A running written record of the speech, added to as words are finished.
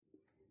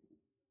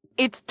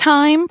It's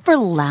time for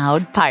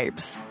Loud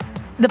Pipes,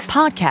 the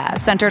podcast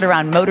centered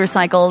around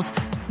motorcycles,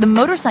 the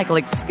motorcycle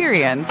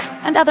experience,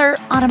 and other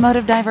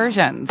automotive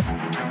diversions.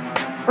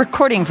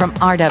 Recording from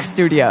RDub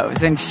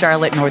Studios in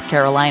Charlotte, North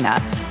Carolina,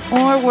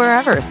 or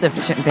wherever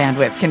sufficient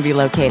bandwidth can be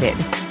located.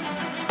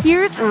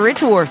 Here's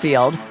Rich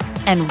Warfield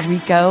and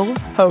Rico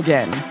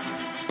Hogan.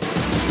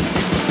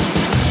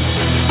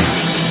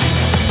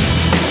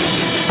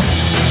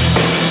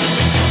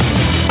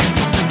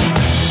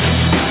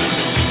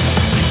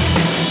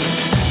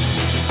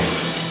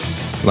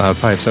 Loud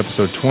Pipes,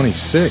 episode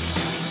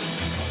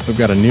 26. We've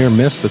got a near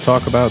miss to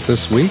talk about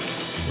this week.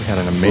 We had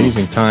an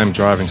amazing time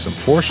driving some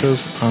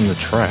Porsches on the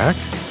track.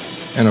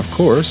 And of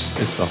course,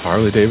 it's the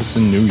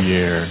Harley-Davidson New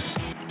Year.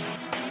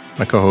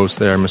 My co-host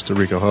there, Mr.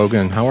 Rico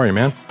Hogan. How are you,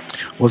 man?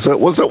 What's up?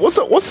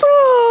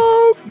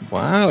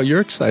 Wow,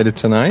 you're excited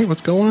tonight.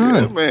 What's going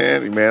on? Yeah,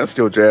 man, I'm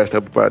still jazzed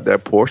up about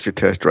that Porsche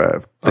test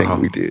drive thing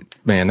we did.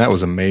 Man, that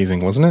was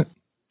amazing, wasn't it?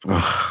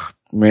 Oh,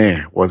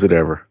 man, was it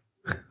ever?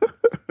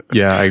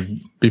 Yeah,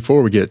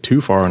 before we get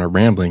too far on our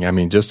rambling, I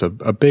mean, just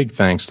a big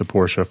thanks to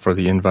Porsche for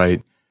the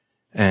invite.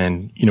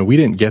 And, we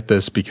didn't get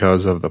this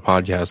because of the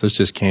podcast. This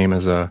just came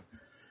as an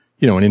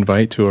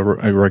invite to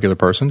a regular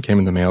person, came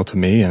in the mail to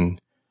me,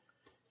 and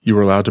you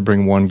were allowed to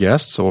bring one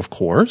guest. So, of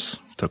course,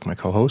 took my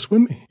co-host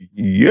with me.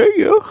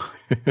 Yeah.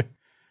 It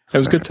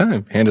was a good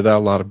time. Handed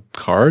out a lot of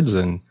cards,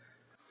 and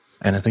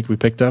I think we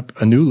picked up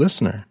a new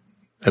listener.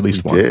 At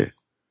least one. Did.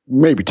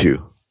 Maybe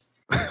two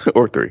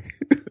or three.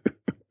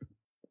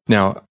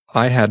 Now,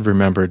 I had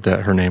remembered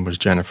that her name was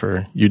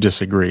Jennifer. You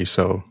disagree,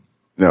 so...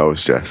 No,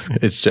 it's Jess.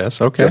 It's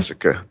Jess, okay.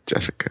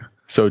 Jessica.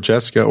 So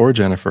Jessica or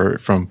Jennifer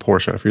from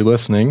Porsche, if you're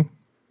listening,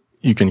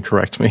 you can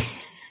correct me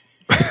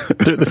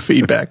through the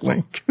feedback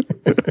link.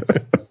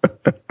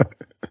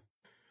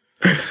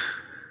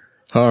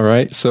 All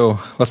right, so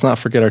let's not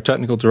forget our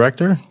technical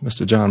director,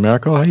 Mr. John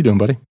Miracle. How you doing,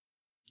 buddy?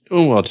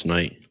 Doing well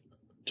tonight.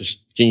 Just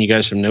getting you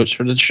guys some notes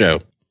for the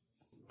show.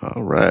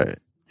 All right.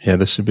 Yeah,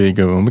 this should be a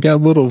good one. We got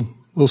a little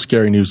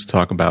scary news to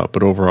talk about,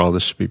 but overall,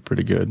 this should be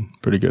pretty good.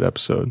 Pretty good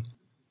episode.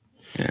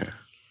 Yeah.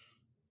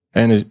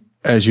 And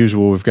as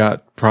usual, we've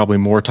got probably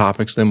more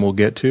topics than we'll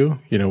get to.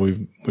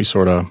 We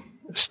sort of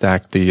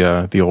stacked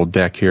the old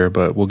deck here,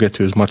 but we'll get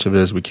to as much of it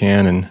as we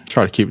can and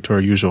try to keep it to our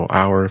usual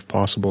hour if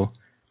possible.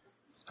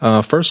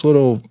 First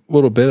little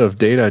bit of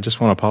data. I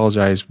just want to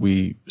apologize.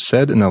 We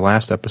said in the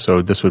last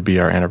episode this would be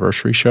our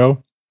anniversary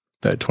show,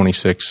 that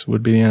 26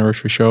 would be the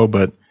anniversary show,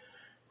 but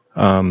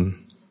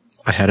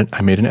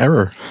I made an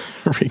error,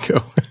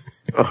 Rico.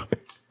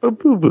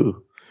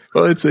 Boo-boo.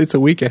 Well, it's a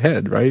week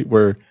ahead, right?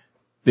 Where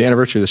the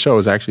anniversary of the show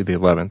is actually the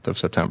 11th of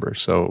September.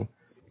 So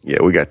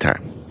yeah, we got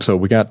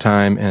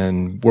time.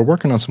 And we're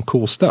working on some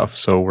cool stuff.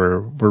 So we're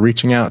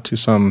reaching out to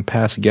some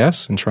past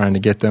guests and trying to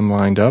get them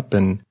lined up,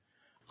 and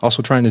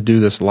also trying to do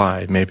this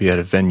live, maybe at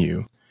a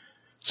venue.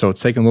 So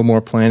it's taking a little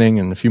more planning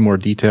and a few more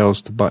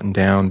details to button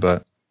down,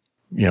 but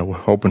we're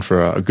hoping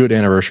for a good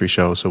anniversary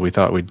show. So we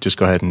thought we'd just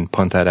go ahead and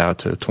punt that out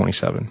to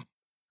 27.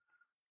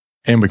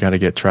 And we got to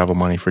get travel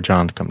money for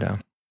John to come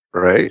down.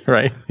 Right.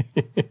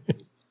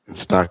 And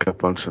stock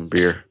up on some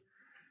beer.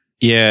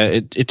 Yeah,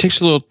 it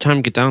takes a little time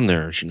to get down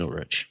there, as you know,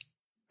 Rich.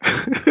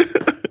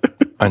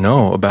 I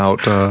know, about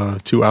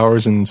 2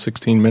 hours and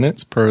 16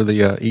 minutes per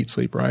the Eat,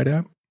 Sleep, Ride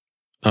app.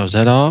 Oh, is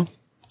that all?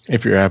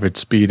 If your average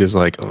speed is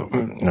like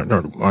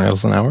 1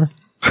 miles an hour.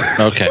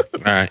 Okay,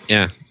 all right,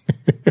 yeah.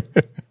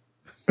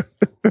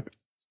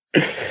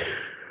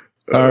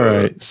 All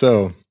right,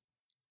 so...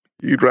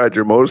 You'd ride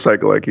your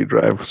motorcycle like you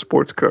drive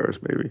sports cars,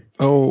 maybe.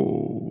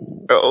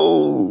 Oh.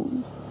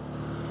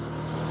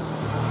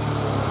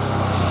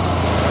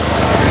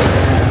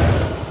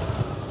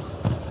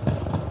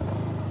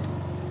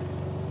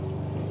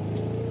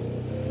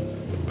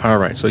 All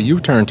right, so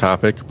U-turn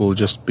topic will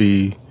just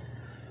be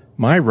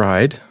my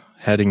ride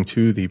heading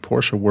to the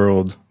Porsche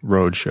World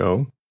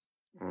Roadshow.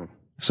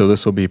 So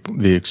this will be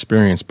the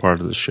experience part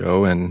of the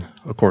show, and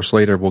of course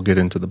later we'll get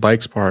into the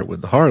bikes part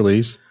with the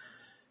Harleys.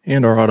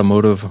 And our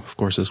automotive, of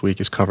course, this week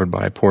is covered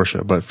by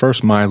Porsche. But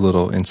first, my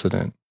little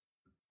incident.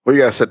 Well,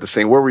 you got to set the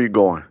scene. Where were you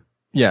going?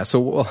 Yeah,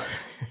 so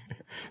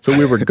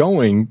we were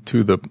going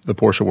to the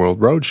Porsche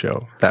World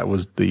Roadshow. That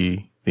was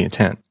the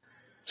intent.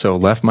 So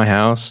left my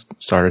house,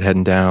 started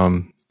heading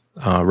down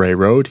Ray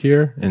Road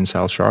here in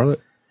South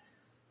Charlotte.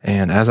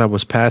 And as I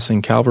was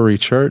passing Calvary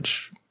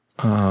Church,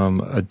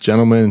 a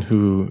gentleman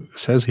who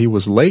says he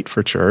was late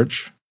for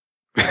church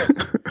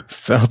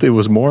felt it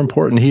was more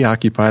important he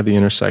occupied the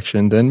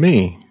intersection than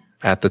me.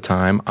 At the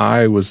time,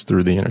 I was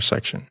through the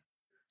intersection.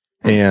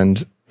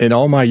 And in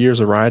all my years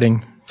of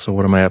riding, so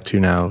what am I up to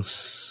now?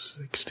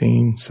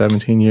 16,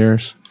 17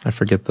 years? I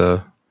forget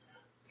the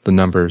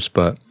numbers,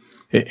 but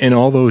in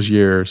all those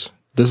years,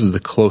 this is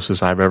the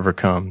closest I've ever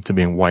come to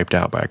being wiped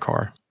out by a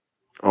car.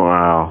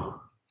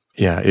 Wow.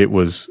 Yeah, it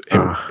was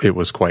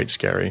quite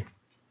scary.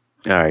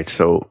 All right,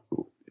 so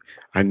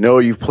I know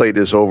you've played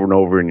this over and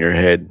over in your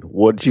head.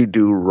 What did you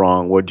do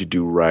wrong? What did you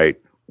do right?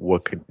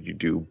 What could you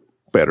do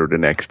better the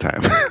next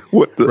time?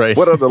 What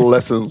are the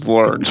lessons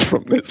learned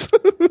from this?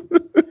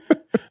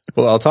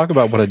 Well, I'll talk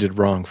about what I did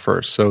wrong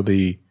first. So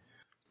the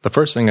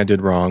first thing I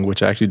did wrong,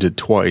 which I actually did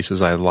twice,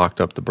 is I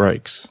locked up the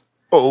brakes.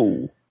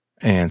 Oh.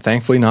 And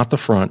thankfully not the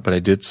front, but I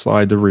did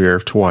slide the rear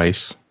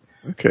twice.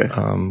 Okay.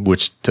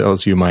 Which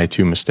tells you my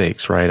two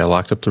mistakes, right? I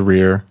locked up the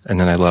rear and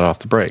then I let off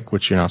the brake,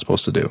 which you're not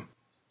supposed to do.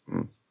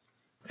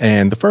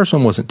 And the first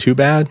one wasn't too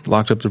bad.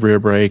 Locked up the rear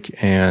brake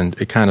and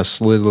it kind of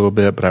slid a little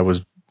bit, but I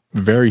was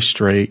very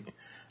straight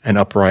and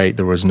upright.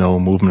 There was no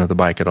movement of the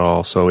bike at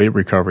all. So it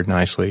recovered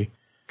nicely.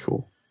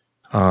 Cool.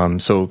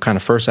 So kind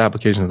of first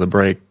application of the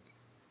brake,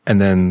 and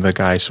then the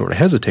guy sort of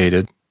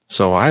hesitated.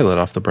 So I let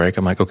off the brake.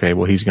 I'm like, okay,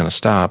 well, he's going to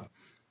stop.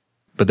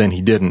 But then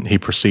he didn't. He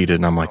proceeded.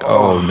 And I'm like,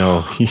 oh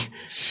no,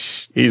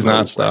 he's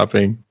not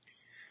stopping.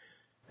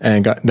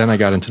 And then I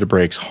got into the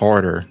brakes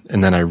harder.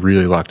 And then I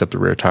really locked up the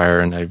rear tire.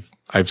 And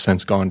I've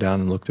since gone down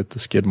and looked at the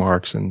skid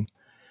marks. And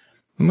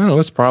I don't know,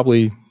 it's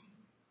probably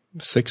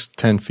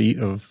 6-10 feet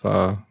of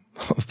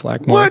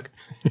black mark.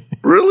 What?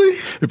 Really?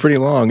 Pretty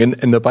long.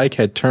 And the bike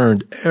had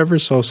turned ever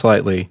so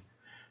slightly,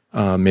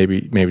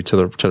 maybe to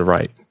the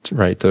right,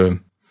 to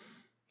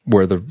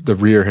where the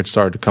rear had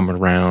started to come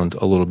around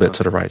a little bit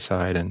to the right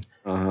side.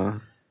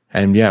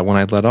 And yeah, when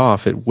I let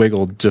off, it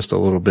wiggled just a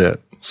little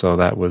bit. So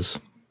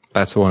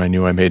that's the one I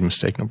knew I made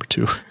mistake number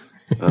 2,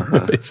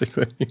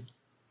 basically.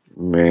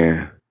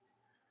 Man.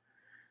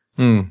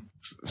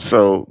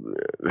 So,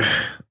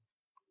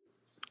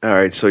 all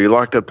right. So you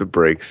locked up the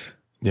brakes.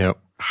 Yep.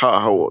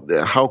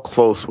 How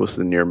close was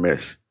the near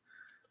miss?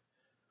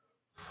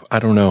 I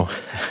don't know.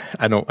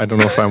 I don't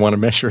know if I want to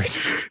measure it.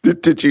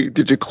 Did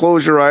you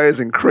close your eyes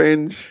and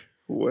cringe?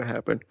 What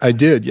happened? I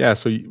did. Yeah.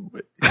 So,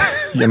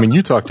 I mean,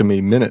 you talked to me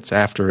minutes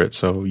after it,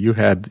 so you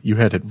had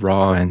it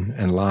raw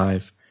and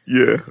live.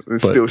 Yeah,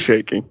 it's still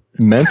shaking.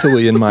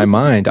 Mentally, in my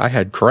mind, I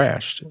had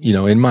crashed. You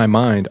know, in my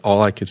mind,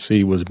 all I could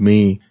see was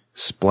me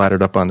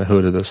splattered up on the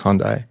hood of this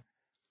Hyundai.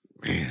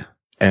 Man.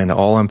 And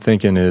all I'm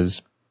thinking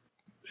is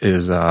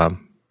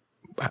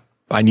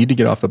I need to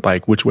get off the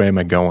bike. Which way am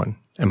I going?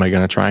 Am I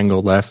going to try and go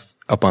left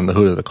up on the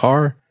hood of the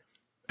car?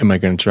 Am I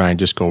going to try and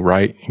just go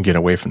right and get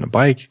away from the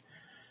bike?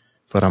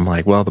 But I'm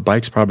like, well, the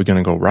bike's probably going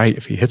to go right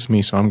if he hits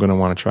me, so I'm going to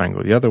want to try and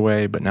go the other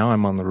way. But now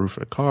I'm on the roof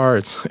of the car.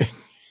 It's like,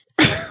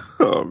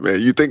 oh man,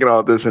 you're thinking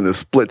all this in a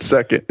split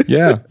second.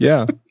 Yeah.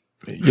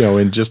 You know,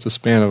 in just a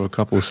span of a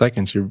couple of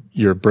seconds,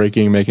 you're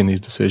braking, making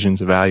these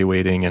decisions,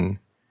 evaluating. And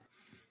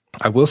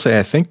I will say,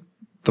 I think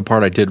the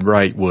part I did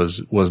right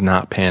was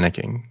not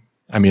panicking.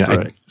 I mean,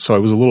 right. So I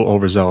was a little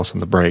overzealous on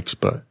the brakes,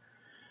 but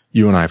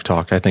you and I have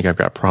talked. I think I've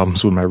got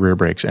problems with my rear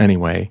brakes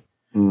anyway.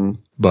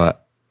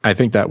 But I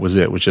think that was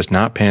it. It was just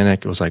not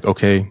panic. It was like,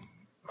 okay,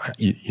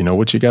 you know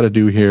what you got to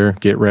do here.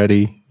 Get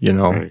ready, you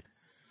know. Right.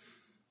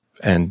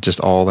 And just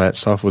all that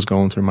stuff was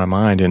going through my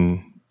mind.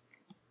 And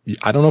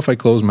I don't know if I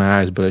closed my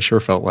eyes, but I sure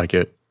felt like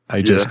it.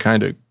 I just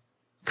kind of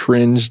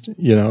cringed,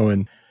 you know.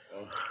 And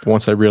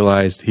once I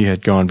realized he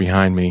had gone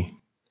behind me,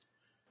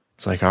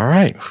 it's like, all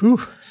right,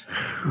 whew,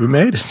 we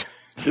made it.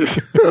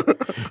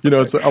 You know,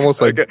 it's almost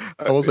like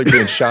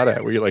being shot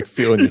at, where you're like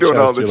feeling your doing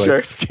chest. All the you're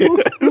checks.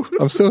 Like,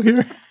 I'm still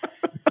here.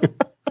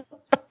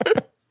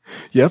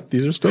 Yep,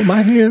 these are still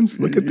my hands.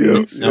 Look at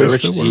these. Now,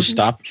 Rich, did he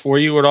stop for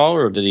you at all,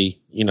 or did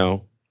he,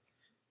 did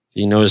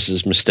he notice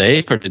his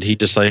mistake, or did he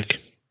just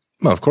like?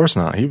 Well, of course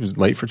not. He was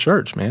late for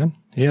church, man.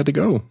 He had to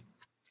go.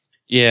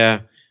 Yeah.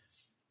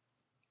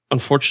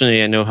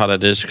 Unfortunately, I know how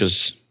that is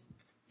because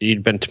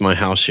you'd been to my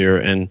house here,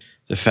 and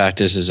the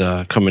fact is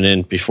coming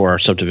in before our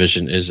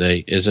subdivision is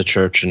a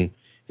church, and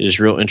it is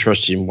real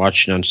interesting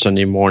watching on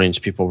Sunday mornings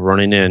people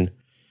running in,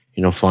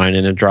 flying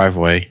in a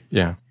driveway,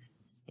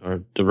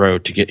 or the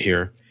road to get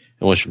here.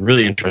 And what's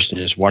really interesting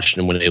is watching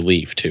them when they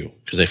leave too,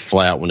 because they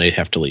fly out when they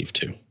have to leave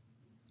too.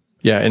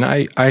 Yeah, and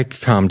I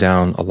calmed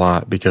down a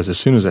lot because as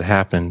soon as it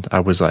happened, I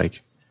was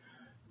like,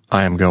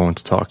 I am going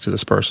to talk to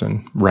this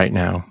person right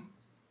now.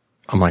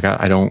 I'm like,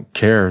 I don't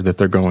care that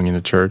they're going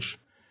into church.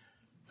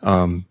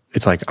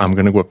 It's like, I'm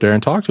going to go up there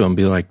and talk to them,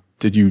 be like,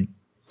 did you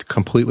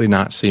completely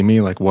not see me?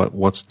 Like,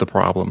 what's the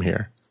problem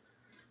here?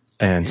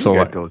 And so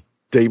got those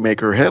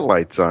Daymaker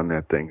headlights on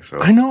that thing. So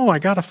I know I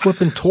got a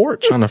flipping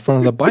torch on the front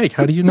of the bike.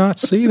 How do you not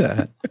see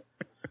that?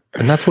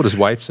 And that's what his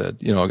wife said.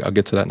 I'll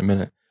get to that in a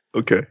minute.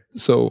 Okay.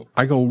 So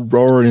I go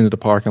roaring into the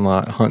parking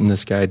lot, hunting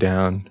this guy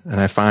down, and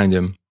I find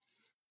him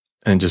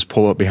and just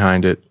pull up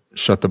behind it,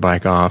 shut the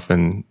bike off.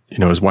 And,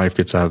 his wife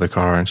gets out of the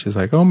car and she's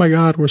like, oh my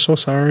God, we're so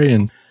sorry.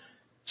 And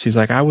she's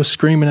like, I was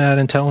screaming at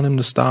him, telling him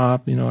to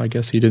stop. I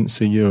guess he didn't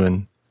see you.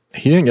 And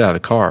he didn't get out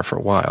of the car for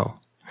a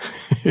while.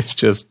 It's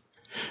just,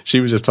 she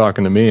was just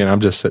talking to me and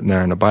I'm just sitting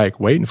there on the bike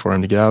waiting for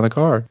him to get out of the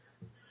car.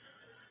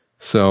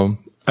 So,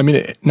 I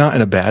mean, not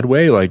in a bad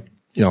way. Like,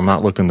 I'm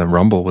not looking to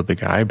rumble with the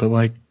guy, but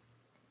like,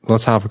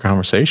 let's have a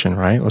conversation,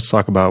 right? Let's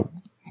talk about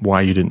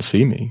why you didn't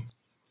see me.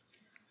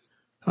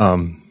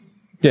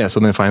 Yeah. So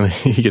then finally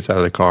he gets out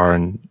of the car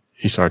and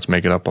he starts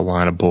making up a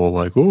line of bull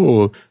like,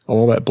 oh,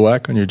 all that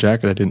black on your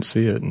jacket, I didn't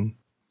see it. And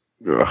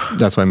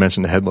that's why I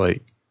mentioned the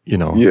headlight,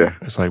 Yeah.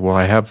 It's like, well,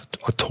 I have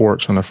a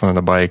torch on the front of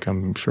the bike.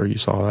 I'm sure you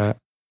saw that.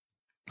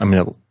 I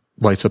mean, it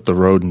lights up the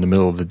road in the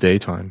middle of the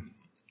daytime.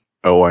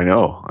 Oh, I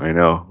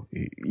know.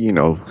 You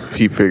know,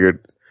 he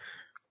figured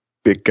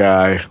big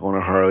guy on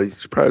a Harley,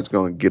 he's probably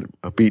going to get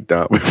a beat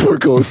down before he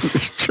goes to the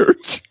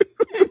church.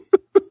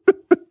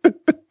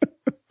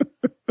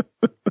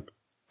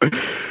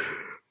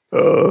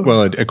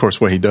 Well, of course,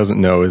 what he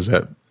doesn't know is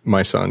that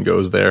my son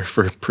goes there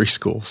for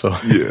preschool. So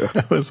Yeah.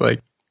 I was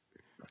like,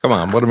 come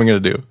on, what am I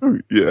going to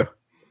do? Yeah.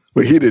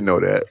 But he didn't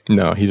know that.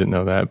 No, he didn't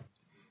know that.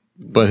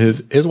 But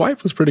his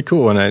wife was pretty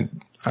cool.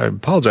 And I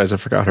apologize, I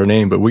forgot her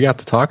name, but we got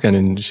to talking,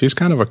 and she's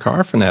kind of a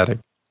car fanatic.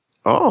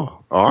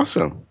 Oh,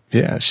 awesome.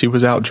 Yeah, she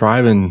was out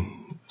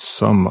driving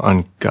some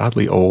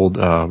ungodly old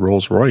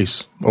Rolls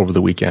Royce over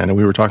the weekend, and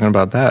we were talking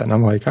about that. And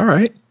I'm like, all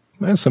right,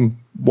 man,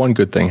 one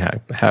good thing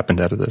happened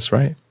out of this,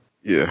 right?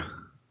 Yeah.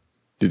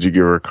 Did you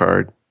give her a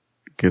card?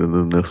 Get a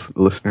little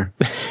listener?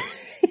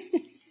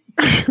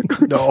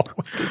 No.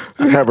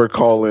 Have her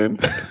call in.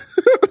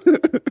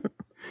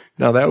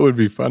 Now that would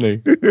be funny.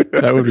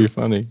 That would be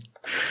funny.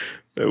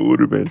 That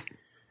would have been.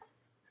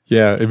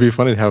 Yeah, it'd be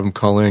funny to have them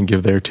call in,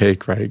 give their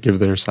take, right? Give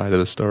their side of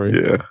the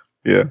story.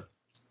 Yeah.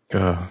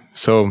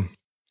 So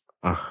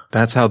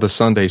that's how the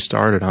Sunday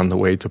started on the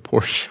way to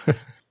Porsche.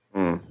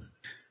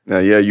 Now,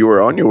 yeah, you were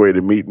on your way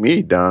to meet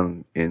me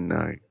down in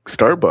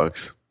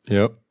Starbucks.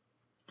 Yep.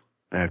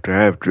 After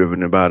I have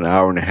driven about an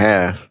hour and a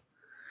half.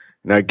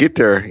 And I get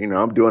there, you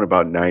know, I'm doing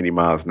about 90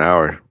 miles an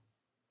hour.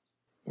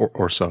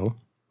 Or so.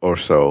 Or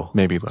so.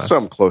 Maybe less.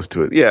 Something close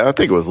to it. Yeah, I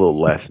think it was a little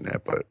less than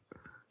that, but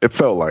it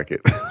felt like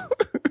it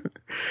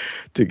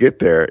to get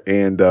there.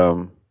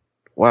 And,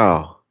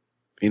 wow.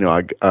 You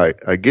know,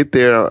 I get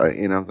there,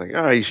 and I'm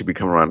like, you should be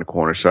coming around the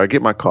corner. So I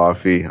get my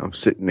coffee. I'm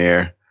sitting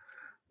there.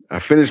 I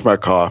finished my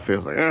coffee. I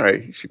was like, all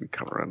right, you should be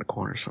coming around the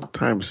corner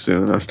sometime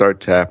soon. I start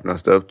tapping on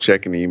stuff,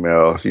 checking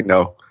emails, you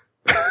know,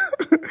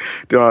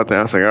 doing all that.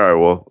 I was like, all right,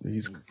 well,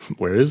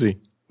 where is he?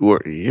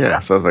 Yeah.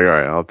 So I was like, all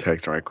right, I'll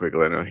text him right quick.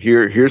 Let him know.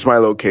 Here's my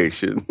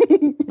location.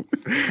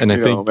 And I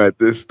think I'm at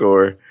this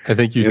store. I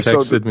think you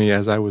texted me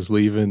as I was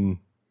leaving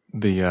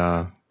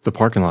the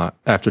parking lot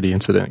after the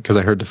incident, because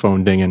I heard the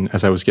phone dinging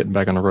as I was getting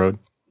back on the road.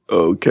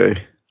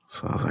 Okay.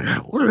 So I was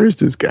like, where is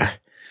this guy?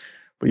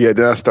 But yeah,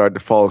 then I started to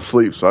fall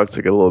asleep, so I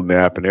took a little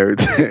nap and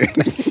everything.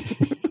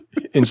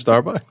 In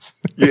Starbucks?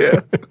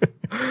 Yeah.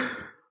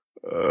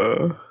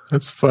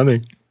 That's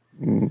funny.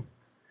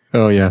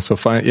 Oh, yeah. So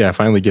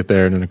finally get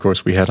there. And then, of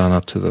course, we head on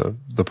up to the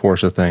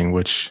Porsche thing,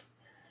 which,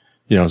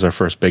 you know, is our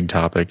first big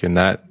topic. And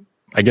that,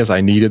 I guess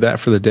I needed that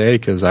for the day,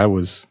 because I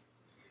was,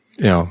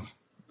 you know,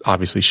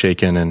 obviously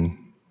shaken and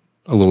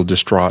a little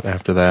distraught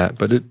after that.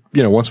 But it,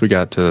 you know, once we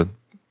got to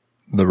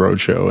the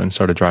road show and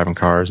started driving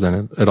cars,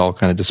 then it all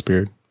kind of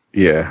disappeared.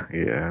 Yeah,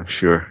 I'm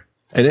sure.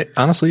 And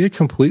honestly, it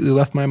completely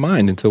left my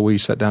mind until we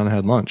sat down and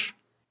had lunch.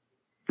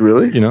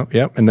 Really? You know,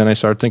 yep. And then I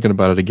started thinking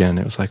about it again.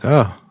 It was like,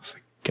 God,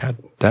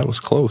 that was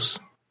close.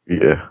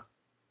 Yeah.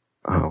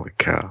 Holy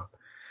cow.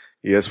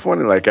 Yeah, it's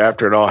funny. Like,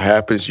 after it all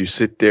happens, you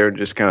sit there and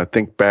just kind of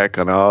think back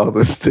on all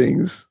the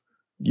things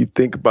you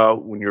think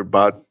about when you're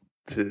about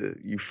to,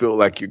 you feel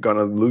like you're going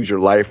to lose your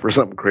life or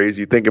something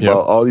crazy. You think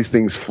about all these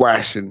things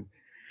flashing.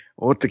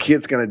 What the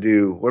kid's going to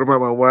do? What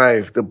about my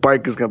wife? The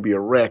bike is going to be a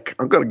wreck.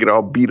 I'm going to get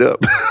all beat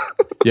up.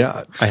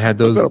 Yeah, I had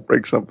those. I'm going to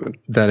break something.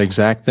 That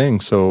exact thing.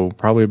 So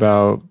probably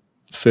about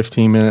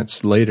 15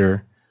 minutes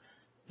later,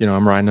 you know,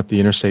 I'm riding up the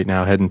interstate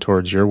now, heading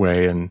towards your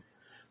way. And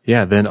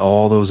yeah, then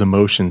all those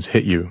emotions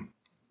hit you,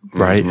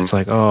 right? Mm-hmm. It's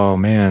like, oh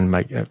man,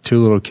 I have 2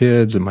 little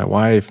kids and my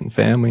wife and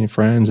family and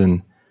friends.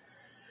 And,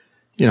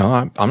 you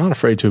know, I'm not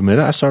afraid to admit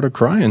it. I started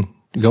crying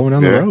going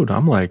down the road.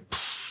 I'm like,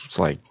 it's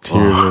like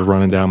tears are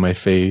running down my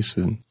face.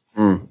 And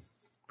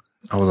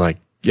I was like,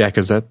 yeah,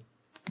 because that,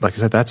 like I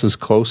said, that's as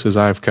close as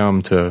I've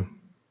come to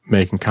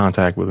making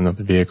contact with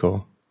another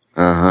vehicle.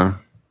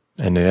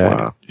 And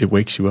it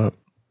wakes you up.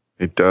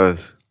 It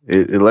does.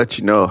 It lets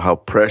you know how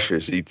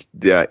precious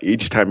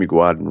each time you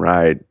go out and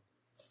ride,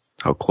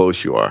 how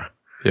close you are.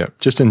 Yeah,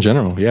 just in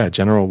general. Yeah,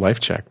 general life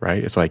check,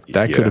 right? It's like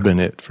that could have been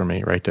it for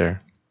me right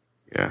there.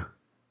 Yeah.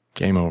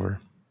 Game over.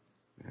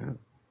 Yeah.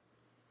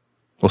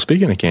 Well,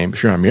 speaking of game,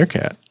 if you're on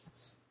Meerkat,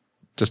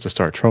 just to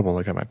start trouble,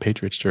 I got my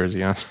Patriots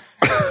jersey on.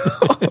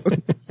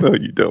 No,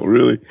 you don't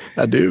really.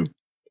 I do.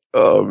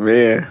 Oh,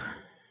 man.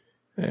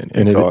 And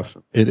it's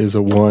awesome. It is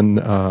a one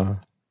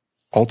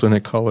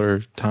alternate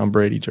color Tom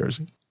Brady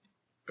jersey.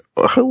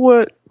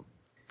 What?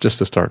 Just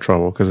to start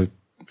trouble, because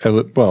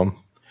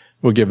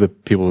we'll give the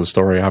people the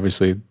story.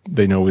 Obviously,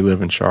 they know we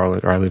live in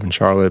Charlotte, or I live in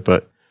Charlotte,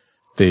 but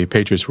the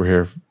Patriots were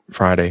here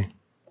Friday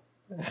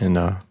and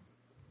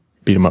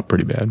beat them up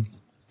pretty bad.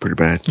 Pretty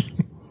bad.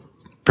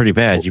 Pretty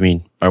bad. You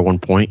mean by 1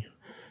 point?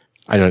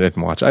 I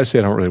didn't watch. I say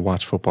I don't really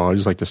watch football. I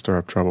just like to stir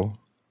up trouble.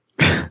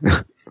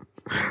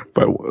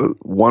 By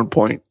 1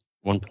 point?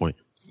 1 point.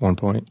 1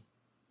 point.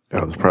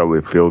 That was probably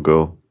a field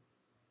goal.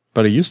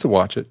 But I used to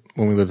watch it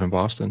when we lived in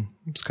Boston.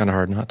 It's kind of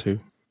hard not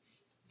to.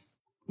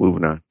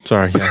 Moving on.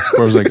 Sorry. Yeah.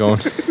 Where was I going?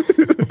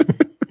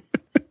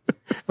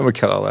 I'm going to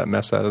cut all that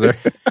mess out of there.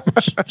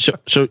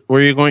 So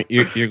where are you going?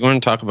 You're going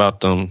to talk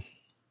about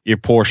your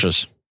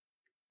Porsches.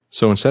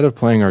 So instead of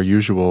playing our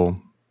usual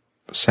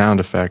sound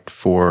effect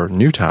for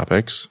new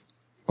topics,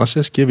 let's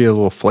just give you a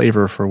little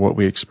flavor for what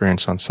we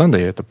experienced on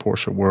Sunday at the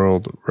Porsche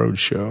World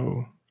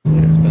Roadshow.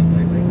 Yeah, it's been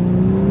lately.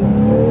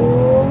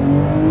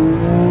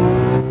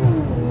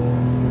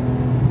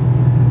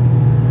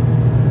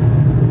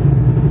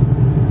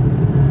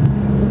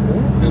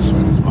 This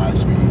one is my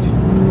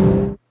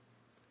speed.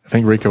 I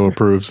think Rico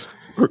approves.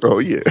 Oh,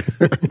 yeah.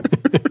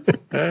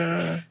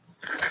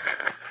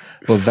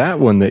 Well, that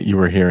one that you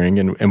were hearing,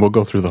 and we'll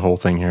go through the whole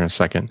thing here in a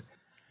second,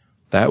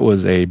 that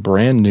was a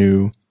brand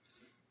new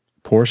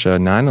Porsche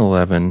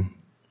 911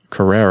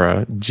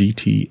 Carrera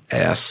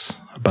GTS,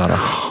 about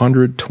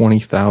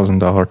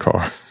 $120,000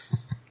 car.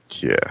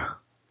 Yeah.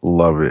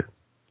 Love it.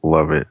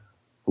 Love it.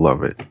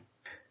 Love it.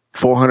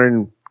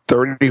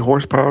 430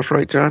 horsepower,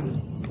 right,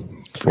 John?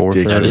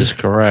 430. That is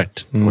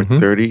correct.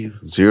 430,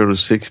 0 to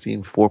 60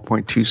 in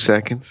 4.2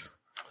 seconds.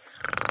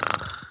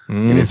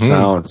 And it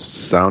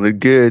sounded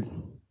good.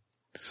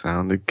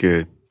 Sounded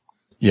good.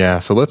 Yeah,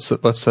 so let's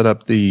set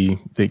up the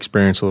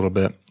experience a little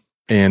bit.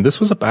 And this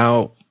was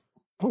about,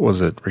 what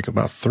was it, Rick?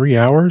 About 3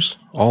 hours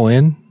all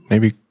in,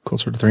 maybe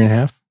closer to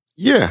 3.5.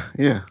 Yeah.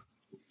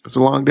 It's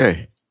a long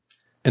day.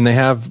 And they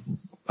have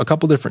a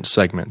couple different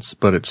segments,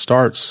 but it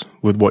starts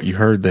with what you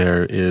heard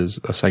there is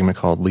a segment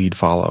called Lead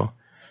Follow.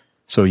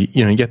 So,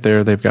 you get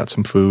there, they've got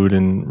some food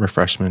and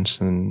refreshments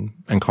and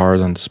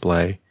cars on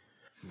display.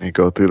 They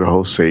go through the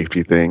whole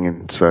safety thing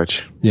and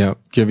such. Yeah,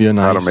 give you a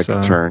nice... How to make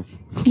a turn.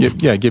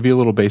 Give you a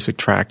little basic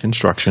track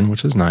instruction,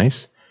 which is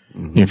nice.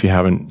 Mm-hmm. If you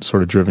haven't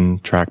sort of driven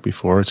track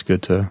before, it's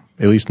good to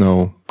at least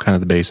know kind of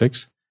the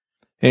basics.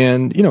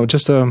 And,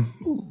 just a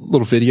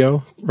little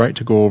video, right,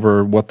 to go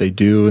over what they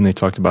do. And they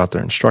talked about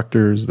their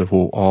instructors,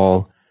 who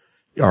all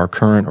are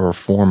current or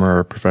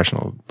former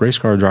professional race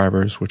car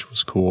drivers, which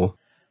was cool.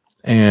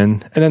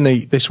 And then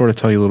they sort of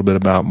tell you a little bit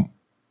about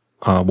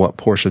what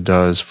Porsche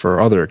does for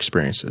other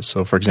experiences.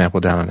 So, for example,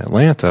 down in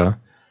Atlanta,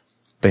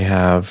 they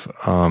have,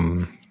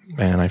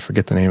 I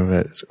forget the name of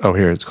it. It's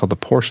called the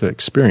Porsche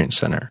Experience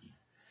Center.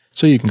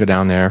 So you can go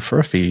down there for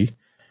a fee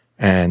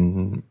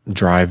and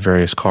drive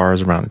various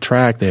cars around the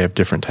track. They have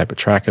different type of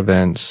track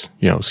events,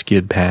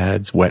 skid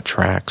pads, wet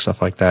track,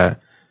 stuff like that.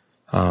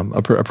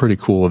 A pretty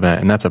cool event.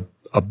 And that's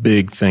a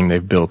big thing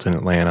they've built in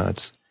Atlanta. I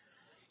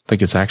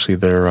think it's actually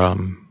their,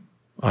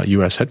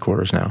 U.S.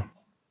 headquarters now.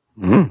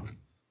 Mm.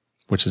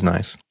 Little which is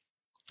nice.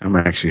 I'm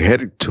actually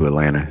headed to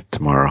Atlanta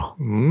tomorrow.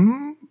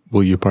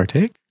 Will you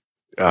partake?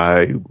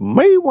 I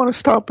may want to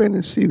stop in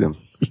and see them.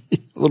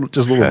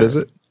 Just a little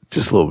visit?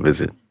 Just a little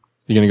visit.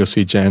 You going to go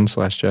see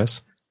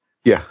Jen/Jess?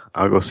 Yeah,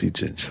 I'll go see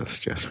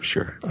Jen/Jess for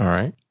sure. All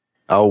right.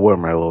 I'll wear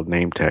my little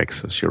name tag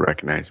so she'll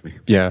recognize me.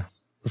 Yeah,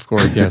 of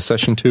course. Yeah,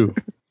 session 2.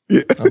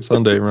 Yeah. On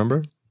Sunday,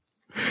 remember?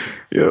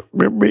 Yeah,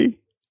 remember me?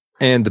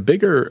 And the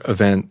bigger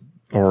event,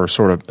 or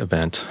sort of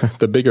event,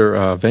 the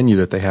bigger venue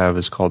that they have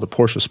is called the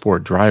Porsche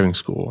Sport Driving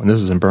School. And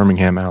this is in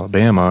Birmingham,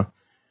 Alabama,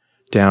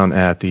 down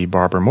at the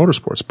Barber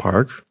Motorsports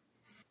Park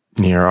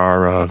near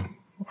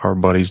our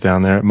buddies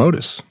down there at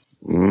Modus.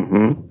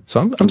 Mm-hmm.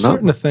 So I'm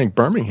starting to think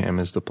Birmingham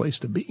is the place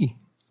to be.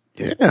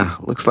 Yeah,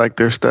 looks like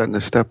they're starting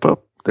to step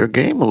up their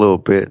game a little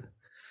bit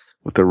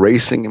with the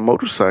racing and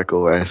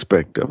motorcycle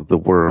aspect of the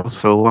world.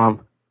 So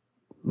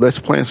let's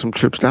plan some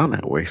trips down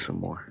that way some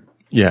more.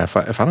 Yeah, if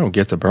I don't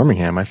get to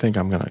Birmingham, I think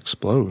I'm going to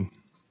explode.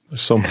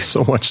 There's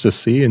so much to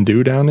see and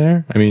do down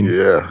there. I mean,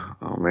 yeah.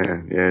 Oh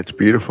man, yeah, it's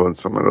beautiful in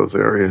some of those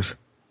areas.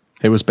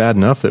 It was bad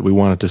enough that we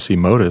wanted to see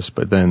Modus,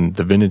 but then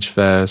the Vintage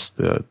Fest,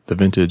 the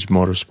Vintage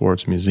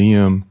Motorsports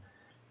Museum,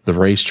 the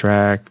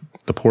racetrack,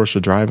 the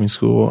Porsche Driving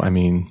School. I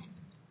mean,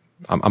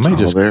 I might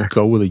just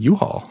go with a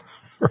U-Haul.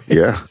 Right?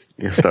 Yeah,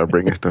 start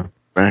bringing stuff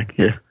back.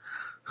 Yeah.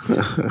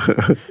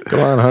 Come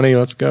on, honey,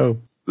 let's go.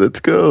 Let's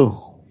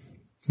go.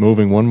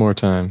 Moving one more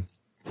time.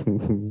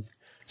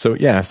 So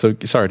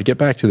sorry, to get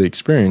back to the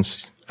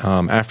experience,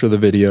 after the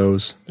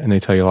videos, and they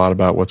tell you a lot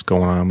about what's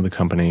going on with the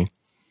company,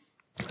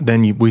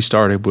 then we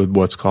started with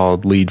what's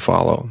called Lead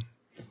Follow.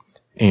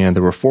 And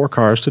there were 4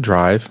 cars to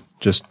drive.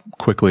 Just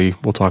quickly,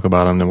 we'll talk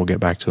about them, then we'll get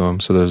back to them.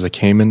 So there's a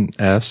Cayman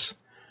S,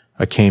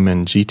 a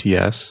Cayman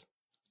GTS,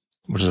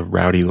 which is a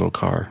rowdy little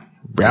car.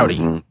 Rowdy.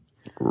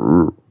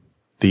 Mm-hmm.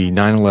 The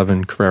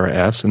 911 Carrera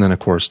S, and then, of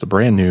course, the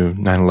brand new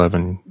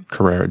 911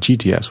 Carrera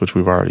GTS, which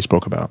we've already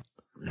spoke about.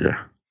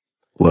 Yeah.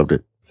 Loved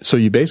it. So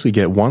you basically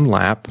get 1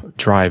 lap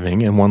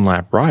driving and 1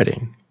 lap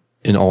riding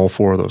in all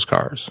 4 of those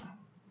cars,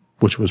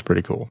 which was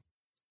pretty cool.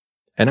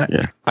 And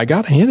I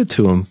got to hand it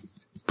to them,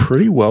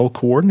 pretty well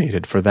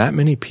coordinated for that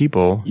many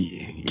people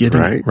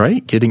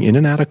getting in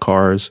and out of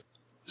cars.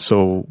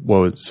 So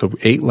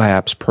 8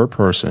 laps per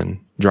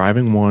person,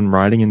 driving one,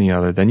 riding in the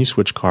other. Then you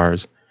switch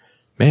cars.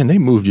 Man, they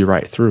moved you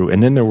right through.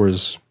 And then there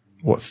was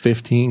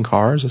 15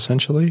 cars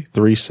essentially,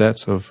 3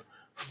 sets of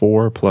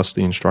 4 plus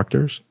the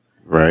instructors.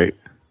 Right.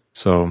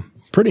 So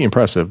pretty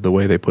impressive the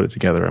way they put it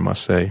together, I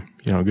must say.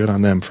 Good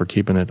on them for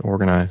keeping it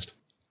organized.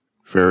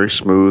 Very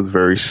smooth,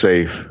 very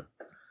safe.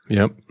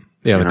 Yep.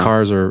 Yeah, the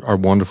cars are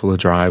wonderful to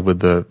drive with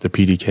the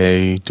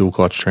PDK dual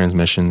clutch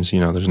transmissions.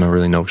 There's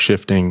no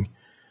shifting.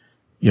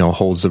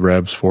 Holds the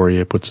revs for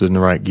you, puts it in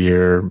the right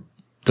gear,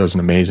 does an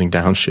amazing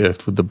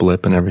downshift with the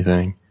blip and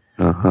everything.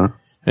 Uh-huh.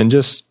 And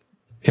just,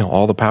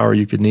 all the power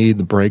you could need.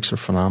 The brakes are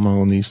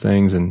phenomenal in these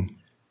things. And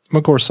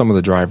of course, some of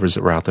the drivers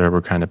that were out there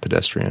were kind of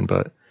pedestrian,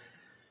 but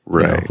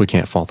Right. we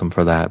can't fault them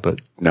for that. But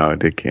No,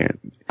 they can't.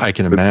 I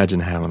can imagine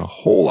having a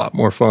whole lot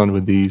more fun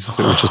with these if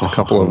it was just a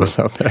couple of us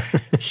out there.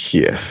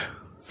 Yes.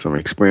 Some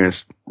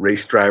experienced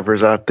race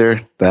drivers out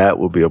there, that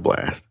will be a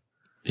blast.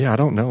 Yeah, I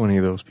don't know any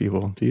of those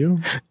people. Do you?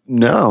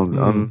 No,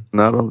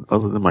 not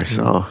other than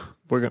myself.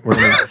 We're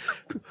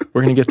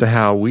gonna get to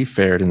how we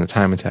fared in the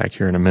time attack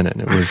here in a minute.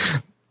 And it was,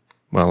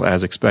 well,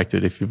 as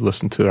expected if you've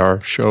listened to our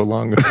show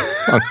long enough.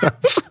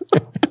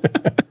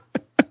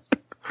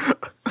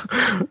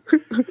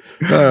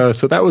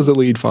 So that was the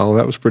lead follow.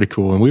 That was pretty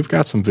cool. And we've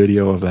got some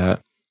video of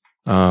that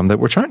that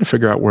we're trying to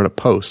figure out where to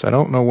post. I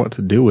don't know what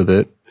to do with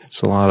it.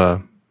 It's a lot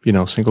of,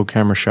 single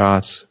camera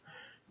shots.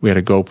 We had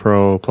a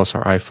GoPro plus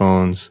our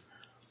iPhones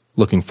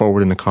looking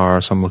forward in the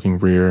car. So I'm looking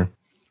rear.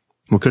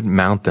 We couldn't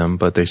mount them,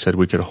 but they said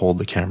we could hold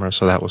the camera.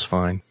 So that was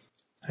fine.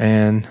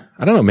 And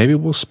I don't know, maybe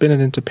we'll spin it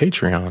into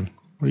Patreon.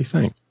 What do you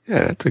think?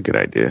 Yeah, that's a good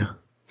idea.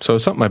 So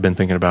something I've been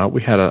thinking about.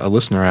 We had a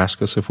listener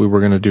ask us if we were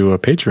going to do a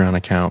Patreon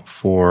account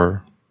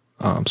for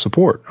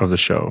support of the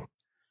show.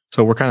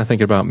 So we're kind of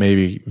thinking about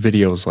maybe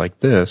videos like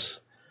this.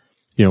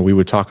 We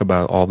would talk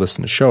about all this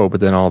in the show, but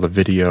then all the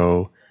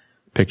video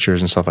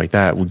pictures and stuff like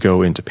that would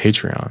go into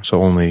Patreon.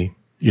 So only,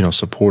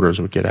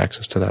 supporters would get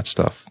access to that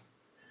stuff.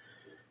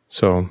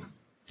 So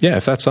yeah,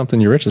 if that's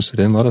something you're interested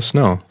in, let us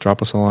know.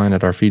 Drop us a line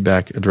at our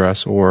feedback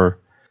address or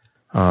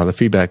the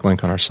feedback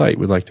link on our site.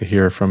 We'd like to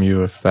hear from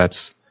you if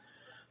that's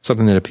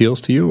something that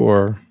appeals to you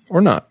or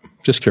not.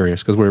 Just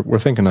curious, because we're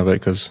thinking of it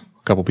because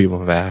a couple people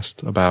have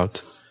asked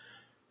about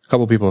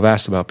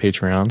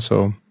Patreon,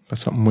 so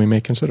that's something we may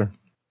consider.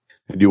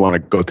 Do you want to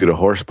go through the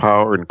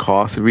horsepower and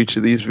cost of each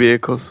of these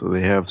vehicles so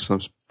they have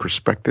some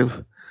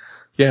perspective?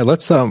 Yeah,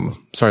 let's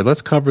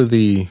cover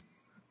the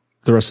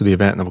rest of the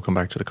event and then we'll come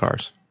back to the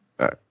cars.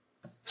 All right.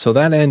 So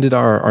that ended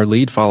our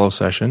lead follow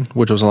session,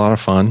 which was a lot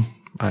of fun.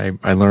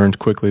 I learned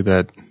quickly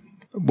that,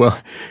 well,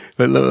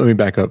 let me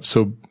back up.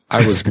 So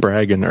I was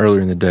bragging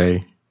earlier in the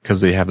day because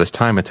they have this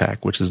time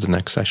attack, which is the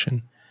next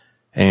session.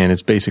 And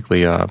it's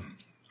basically, what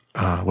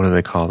do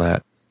they call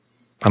that?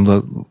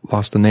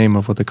 Lost the name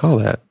of what they call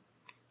that.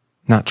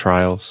 Not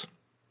trials.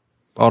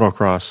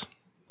 Autocross.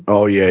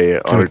 Oh, yeah.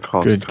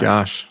 Autocross. Good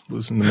gosh.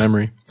 Losing the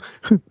memory.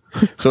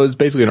 So it's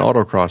basically an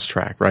autocross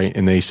track, right?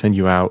 And they send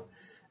you out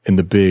in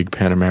the big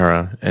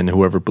Panamera, and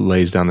whoever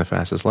lays down the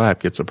fastest lap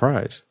gets a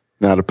prize.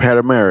 Now, the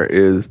Panamera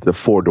is the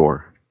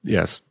 4-door.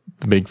 Yes.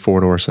 The big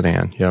 4-door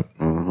sedan. Yep.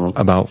 Mm-hmm.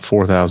 About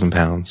 4,000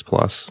 pounds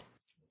plus.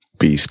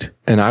 Beast.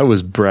 And I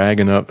was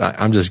bragging up.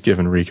 I'm just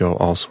giving Rico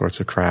all sorts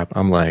of crap.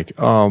 I'm like,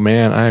 oh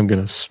man, I am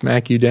going to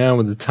smack you down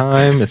with the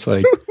time. It's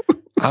like,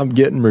 I'm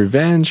getting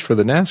revenge for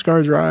the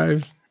NASCAR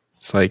drive.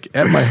 It's like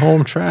at my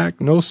home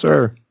track. No,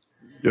 sir.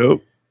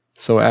 Yep.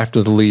 So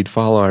after the lead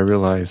follow, I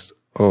realized,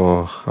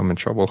 oh, I'm in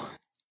trouble.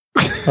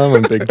 I'm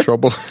in big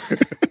trouble.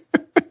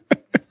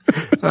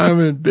 I'm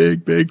in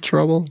big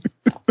trouble.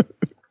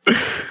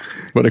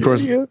 But of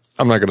course,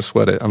 I'm not going to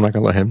sweat it. I'm not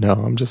going to let him know.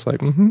 I'm just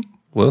like,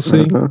 we'll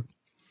see. Uh-huh.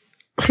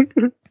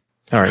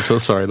 All right. So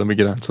sorry, let me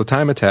get on. So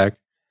time attack.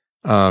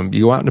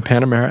 You go out in the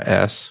Panamera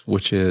S,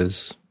 which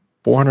is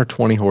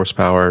 420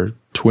 horsepower,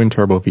 twin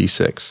turbo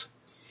V6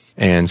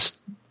 and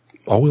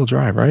all-wheel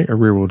drive, right? Or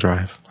rear-wheel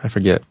drive? I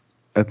forget.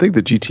 I think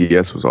the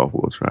GTS was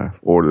all-wheel drive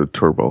or the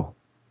turbo.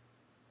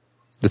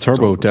 The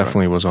turbo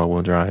definitely was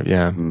all-wheel drive.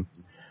 Yeah.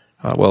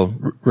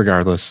 Mm-hmm.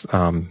 Regardless,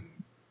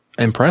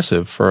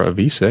 impressive for a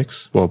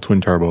V6, well, twin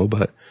turbo,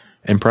 but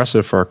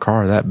impressive for a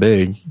car that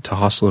big to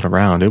hustle it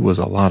around. It was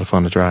a lot of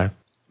fun to drive.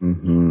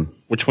 Mm-hmm.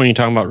 Which one are you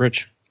talking about,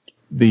 Rich?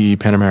 The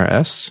Panamera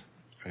S.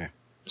 Okay.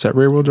 Is that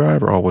rear-wheel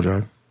drive or all-wheel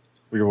drive?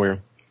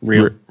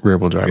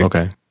 Rear-wheel drive.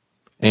 Okay.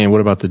 And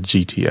what about the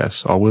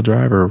GTS? All-wheel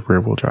drive or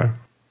rear-wheel drive?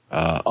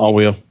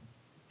 All-wheel.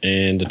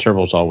 And the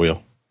turbo's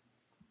all-wheel.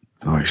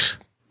 Nice.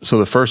 So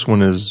the first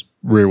one is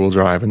rear-wheel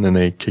drive, and then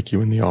they kick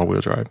you in the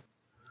all-wheel drive.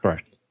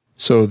 Correct.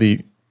 So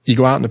you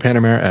go out in the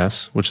Panamera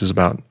S, which is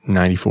about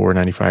 94,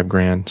 95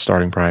 grand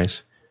starting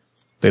price.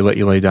 They let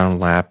you lay down a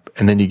lap,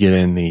 and then you get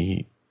in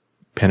the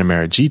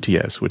Panamera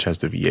GTS, which has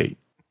the V8.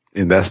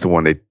 And that's the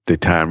one they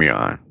time you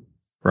on.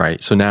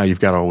 Right. So now you've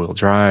got all-wheel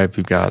drive.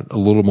 You've got a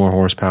little more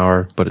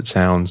horsepower, but it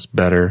sounds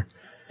better.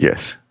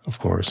 Yes. Of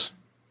course.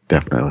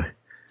 Definitely.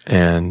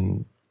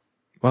 And,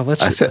 well, let's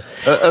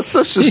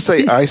just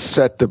say I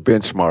set the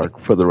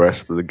benchmark for the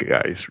rest of the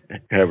guys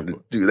having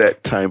to do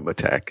that time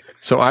attack.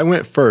 So I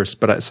went first,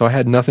 but I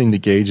had nothing to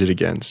gauge it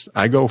against.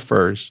 I go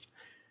first,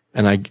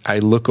 and I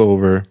look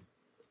over,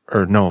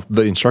 or no,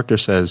 the instructor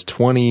says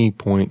 20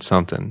 point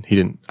something.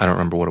 I don't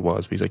remember what it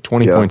was, but he's like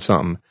 20 point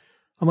something.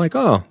 I'm like,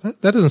 oh,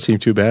 that doesn't seem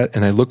too bad.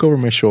 And I look over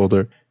my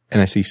shoulder and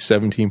I see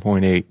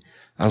 17.8.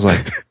 I was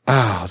like,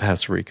 oh,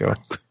 that's Rico.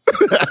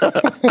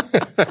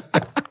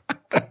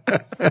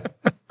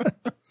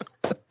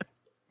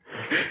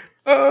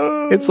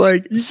 It's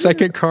like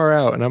second car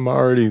out and I'm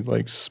already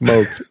like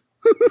smoked.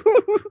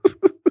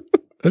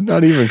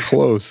 Not even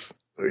close.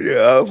 Yeah,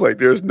 I was like,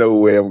 there's no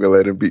way I'm going to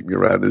let him beat me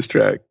around this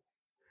track.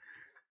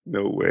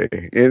 No way.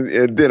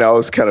 And then I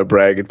was kind of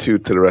bragging, too,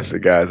 to the rest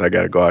of the guys. I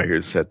got to go out here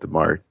and set the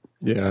mark.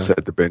 Yeah.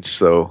 Set the bench.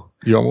 So,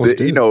 you almost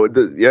did.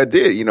 I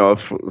did.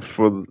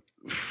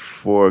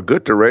 For a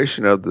good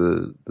duration of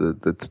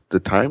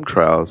the time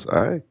trials,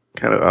 I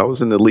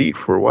was in the lead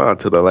for a while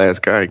until the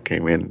last guy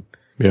came in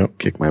and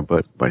kicked my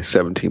butt by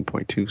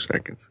 17.2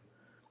 seconds.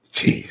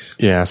 Jeez.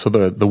 Yeah. So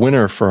the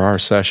winner for our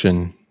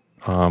session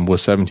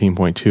was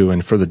 17.2,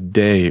 and for the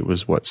day it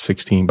was about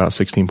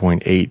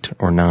 16.8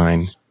 or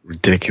 9.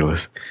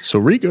 Ridiculous. So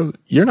Rico,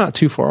 you're not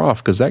too far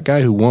off because that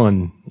guy who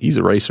won, he's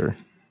a racer.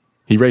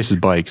 He races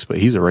bikes, but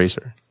he's a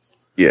racer.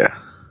 Yeah.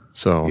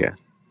 So yeah.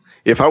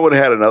 If I would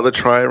have had another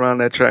try around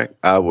that track,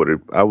 I would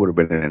have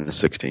been in the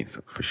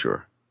 16th for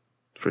sure.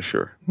 For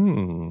sure.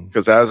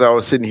 Because as I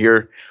was sitting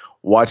here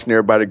watching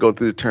everybody go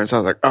through the turns, I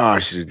was like, oh, I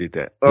should have did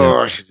that.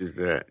 Oh, I should have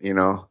did that,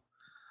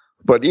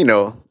 But you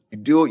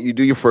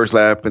do your first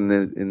lap in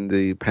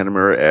the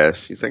Panamera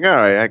S. You're like, all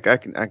right, I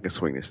can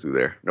swing this through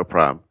there, no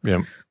problem.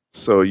 Yeah.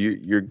 So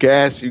you're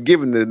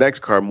giving the next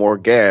car more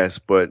gas,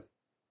 but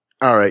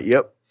all right,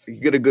 yep,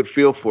 you get a good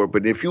feel for it.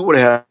 But if you would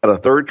have had a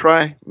third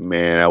try,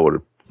 man, I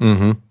would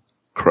have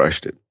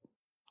crushed it.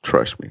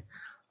 Trust me,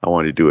 I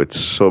wanted to do it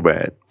so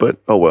bad,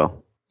 but oh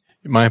well.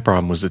 My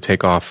problem was the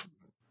takeoff.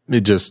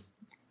 It just,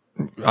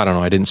 I don't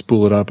know. I didn't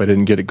spool it up. I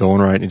didn't get it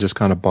going right. It just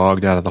kind of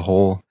bogged out of the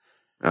hole.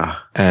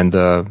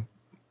 And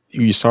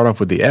you start off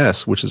with the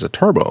S, which is a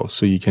turbo,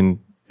 so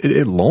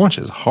it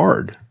launches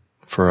hard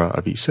for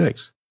a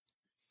V6.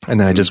 And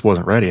then I just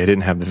wasn't ready. I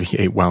didn't have the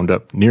V8 wound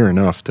up near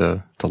enough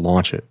to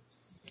launch it.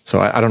 So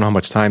I don't know how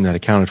much time that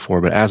accounted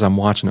for, but as I'm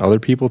watching other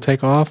people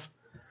take off,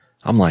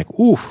 I'm like,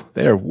 ooh,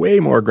 they're way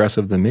more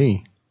aggressive than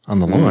me on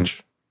the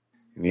launch.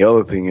 And the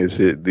other thing is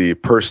that the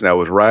person that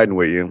was riding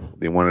with you,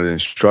 they wanted an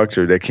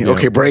instructor that came,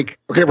 okay, brake.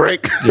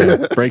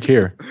 Yeah, brake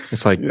here.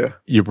 It's like,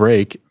 you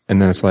brake,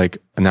 and then it's like,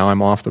 now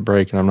I'm off the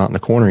brake and I'm not in the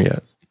corner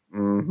yet.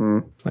 Mm-hmm.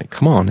 It's like,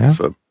 come on now.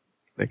 So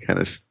that kind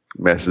of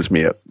messed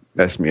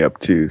me up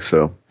too.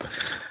 So,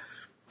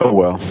 oh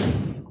well.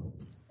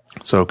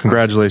 So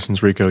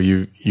congratulations, Rico.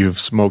 You've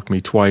smoked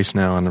me twice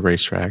now on the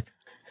racetrack.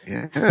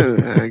 Yeah,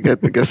 I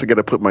guess I got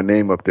to put my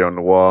name up there on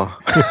the wall.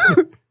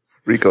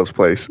 Rico's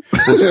place.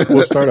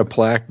 We'll start a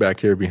plaque back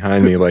here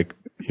behind me, like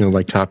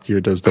Top Gear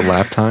does the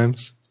lap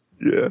times.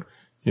 Yeah.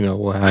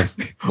 We'll have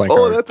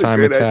our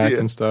time attack idea.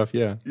 And stuff.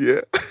 Yeah.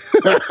 Yeah.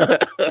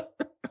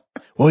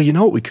 Well, you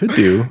know what we could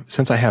do,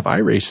 since I have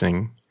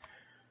iRacing,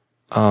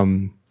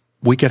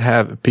 we could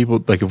have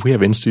people, like if we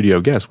have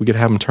in-studio guests, we could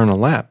have them turn a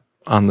lap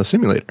on the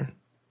simulator.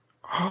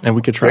 And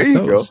we could track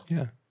those. Go.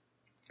 Yeah.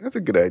 That's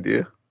a good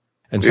idea.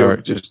 And so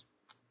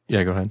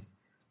yeah, go ahead.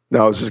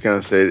 No, I was just going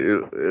to say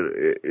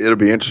it'll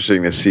be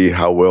interesting to see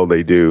how well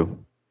they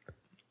do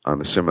on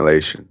the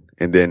simulation.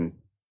 And then,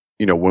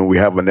 when we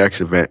have a next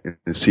event,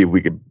 and see if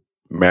we could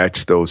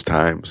match those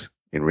times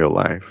in real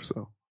life.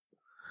 So,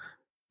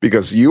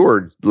 because you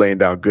were laying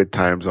down good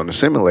times on the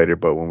simulator,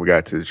 but when we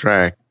got to the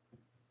track,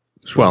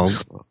 well,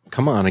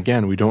 come on,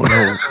 again, we don't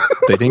know.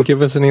 They didn't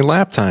give us any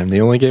lap time. They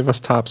only gave us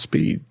top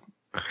speed.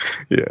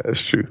 Yeah,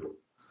 that's true.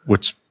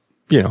 Which,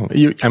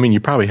 you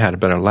probably had a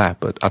better lap,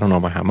 but I don't know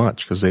by how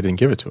much because they didn't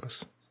give it to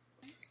us.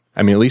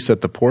 I mean, at least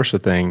at the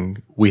Porsche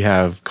thing, we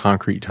have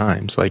concrete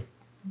times. Like,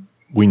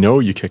 we know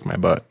you kicked my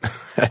butt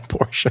at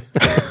Porsche.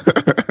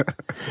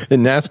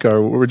 In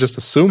NASCAR, we're just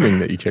assuming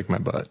that you kicked my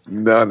butt.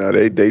 No,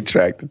 they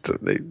tracked it.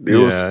 It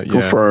was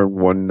confirmed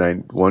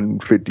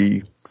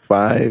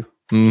 155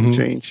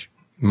 change.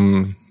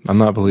 I'm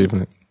not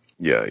believing it.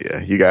 Yeah,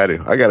 you got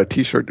to. I got a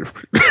T-shirt to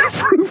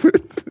prove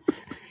it.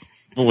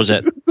 What was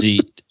that?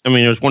 It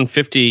was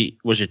 150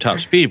 was your top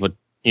speed, but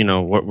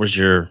what was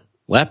your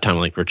lap time?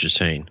 Like Rich is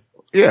saying.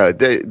 Yeah,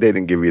 they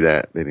didn't give you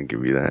that.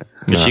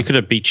 Because he could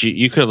have beat you.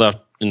 You could have left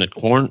in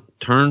the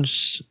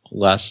turns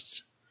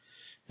less,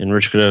 and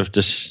Rich could have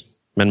just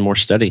been more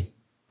steady.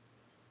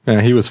 Yeah,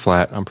 he was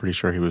flat. I'm pretty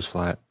sure he was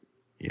flat.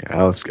 Yeah,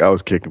 I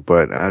was kicking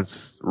butt. I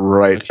was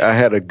right. I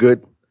had a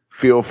good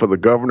feel for the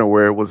governor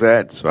where it was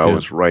at, so I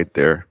was right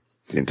there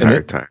the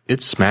entire time.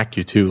 It smacked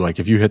you too. Like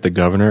if you hit the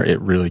governor, it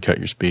really cut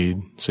your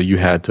speed. So you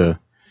had to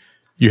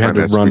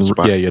run.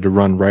 Yeah, you had to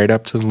run right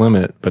up to the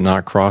limit, but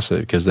not cross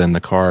it because then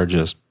the car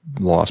just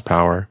lost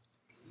power.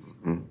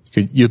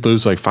 Mm-hmm. You'd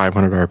lose like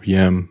 500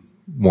 RPM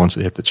once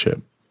it hit the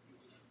chip.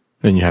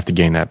 Then you have to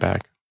gain that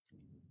back.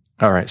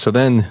 All right. So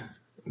then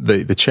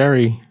the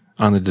cherry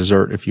on the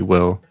dessert, if you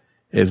will,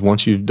 is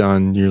once you've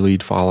done your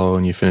lead follow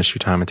and you finish your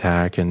time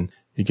attack and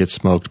you get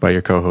smoked by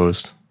your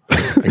co-host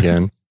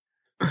again,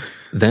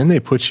 then they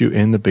put you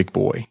in the big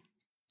boy,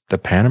 the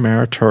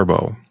Panamera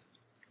Turbo,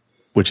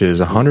 which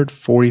is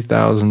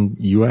 $140,000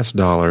 US,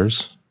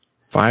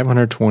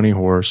 520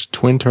 horse,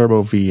 twin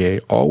turbo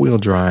V8, all-wheel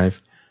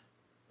drive.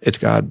 It's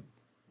got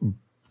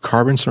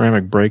carbon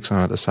ceramic brakes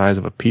on it the size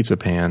of a pizza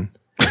pan.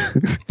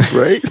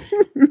 Right?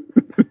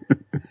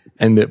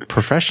 And the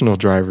professional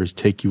drivers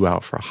take you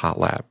out for a hot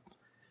lap.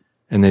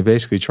 And they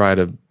basically try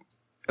to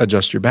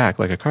adjust your back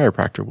like a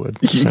chiropractor would,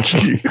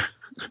 essentially.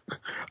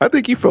 I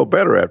think you felt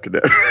better after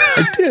that.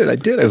 I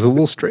did. I was a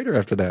little straighter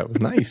after that. It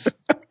was nice.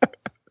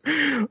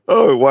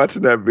 Oh,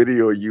 watching that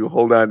video, you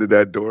hold on to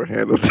that door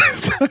handle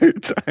the entire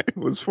time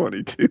was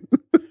funny too.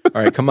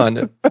 All right, come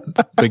on.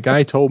 The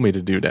guy told me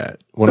to do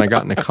that. When I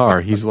got in the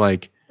car, he's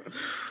like,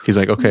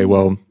 okay,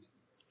 well,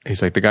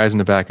 he's like, the guy's in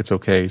the back, it's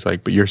okay. He's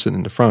like, but you're sitting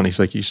in the front. He's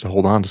like, you should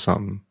hold on to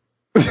something.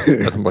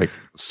 And I'm like,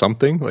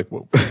 something? Like,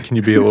 well, can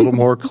you be a little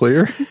more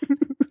clear?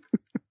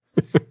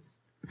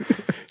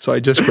 So I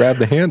just grabbed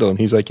the handle, and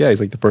he's like, yeah, he's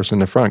like, the person in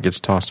the front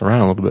gets tossed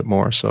around a little bit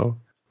more, so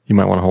you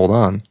might want to hold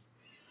on.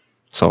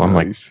 So I'm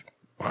like,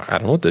 I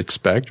don't know what to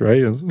expect,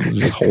 right?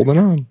 Just holding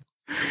on.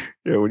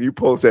 Yeah, when you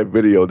post that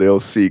video, they'll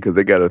see because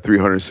they got a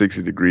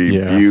 360-degree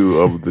view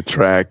of the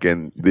track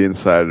and the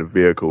inside of the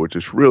vehicle, which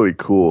is really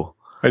cool.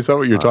 I saw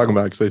what you're talking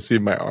about because I see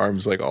my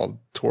arms like all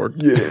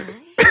torqued. Yeah.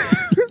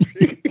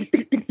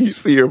 You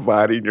see your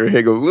body and your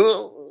head go,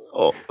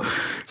 oh.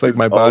 It's like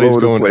my body's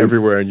going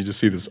everywhere, and you just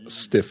see this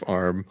stiff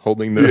arm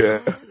holding the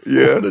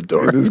holding the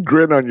door. And this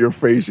grin on your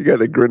face. You got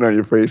that grin on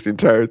your face the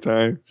entire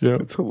time. Yeah,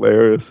 it's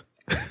hilarious.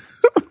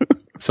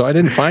 So I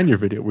didn't find your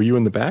video. Were you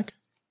in the back?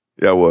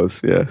 Yeah, I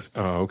was. Yes.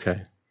 Oh,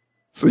 okay.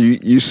 So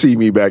you see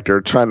me back there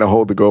trying to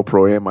hold the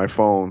GoPro and my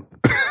phone,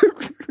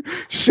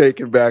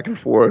 shaking back and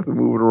forth and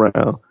moving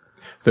around.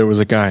 There was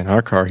a guy in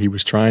our car. He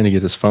was trying to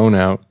get his phone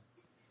out,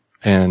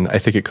 and I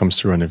think it comes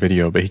through in the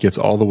video, but he gets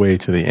all the way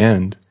to the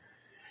end,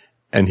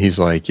 and he's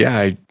like,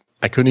 yeah,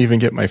 I couldn't even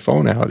get my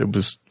phone out. It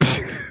was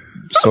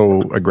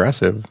so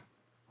aggressive.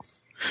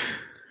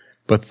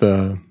 But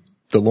the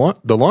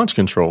launch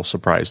control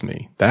surprised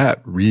me.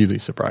 That really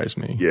surprised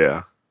me.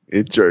 Yeah.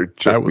 It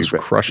jerked that was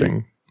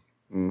crushing.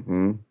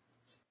 Mm-hmm.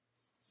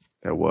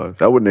 That was.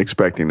 I wasn't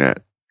expecting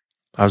that.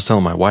 I was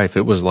telling my wife,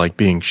 it was like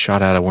being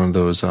shot out of one of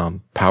those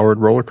powered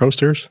roller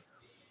coasters.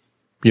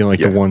 You know,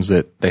 like the ones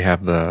that they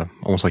have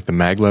almost like the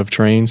maglev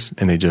trains,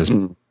 and they just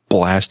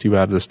blast you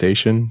out of the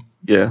station.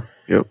 Yeah.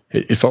 Yep.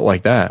 It felt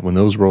like that. When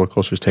those roller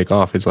coasters take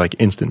off, it's like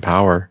instant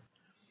power.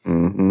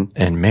 Mm-hmm.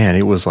 And man,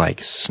 it was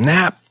like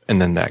snap, and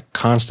then that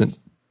constant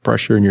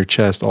pressure in your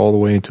chest all the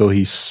way until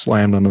he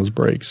slammed on those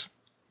brakes.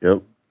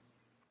 Yep.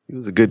 He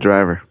was a good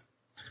driver.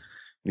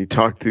 And he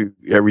talked through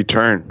every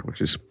turn,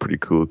 which is pretty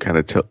cool. Kind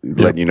of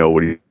letting you know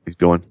what he's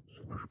doing.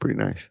 Pretty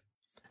nice.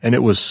 And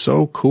it was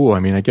so cool.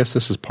 I mean, I guess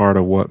this is part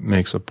of what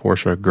makes a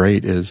Porsche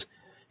great is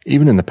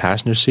even in the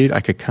passenger seat, I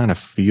could kind of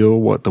feel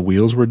what the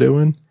wheels were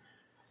doing.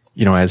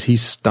 You know, as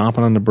he's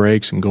stomping on the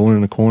brakes and going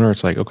in the corner,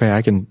 it's like, okay,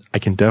 I can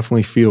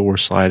definitely feel we're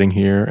sliding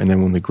here. And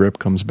then when the grip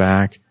comes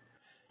back,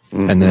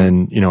 and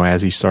then, you know,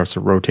 as he starts to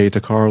rotate the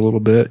car a little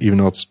bit, even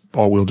though it's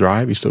all-wheel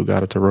drive, he still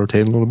got it to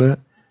rotate a little bit.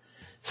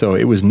 So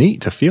it was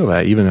neat to feel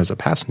that even as a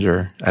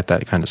passenger at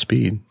that kind of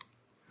speed.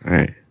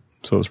 Right.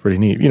 So it was pretty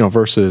neat, you know,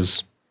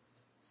 versus,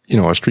 you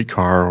know, a street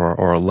car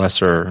or a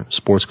lesser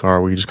sports car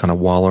where you just kind of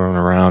wallowing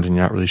around and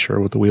you're not really sure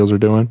what the wheels are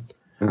doing.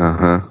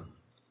 Uh-huh.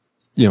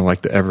 You know,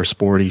 like the ever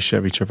sporty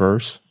Chevy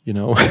Traverse, you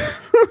know,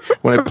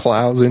 when it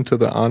plows into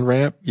the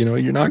on-ramp, you know,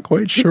 you're not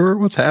quite sure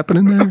what's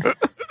happening there.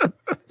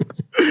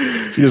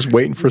 You're just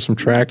waiting for some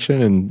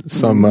traction and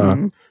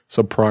some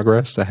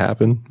progress to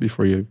happen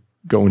before you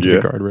go into the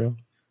guardrail.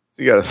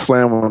 You got to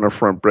slam on the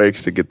front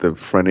brakes to get the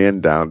front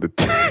end down to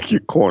take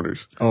your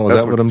corners. Oh, is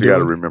that what I'm doing? You got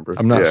to remember.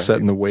 I'm not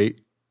setting the weight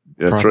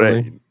That's properly.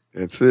 Right.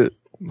 That's it.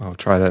 I'll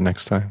try that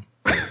next time.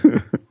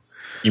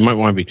 You might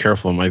want to be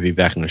careful. It might be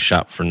back in the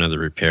shop for another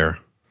repair.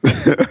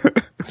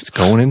 It's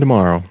going in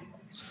tomorrow.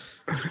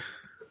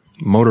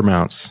 Motor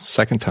mounts,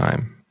 second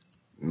time.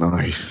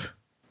 Nice.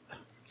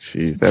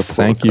 Jeez, that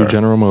Thank you,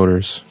 General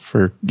Motors,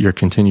 for your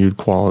continued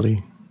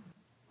quality.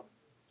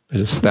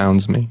 It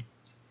astounds me.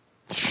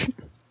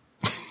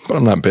 But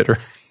I'm not bitter.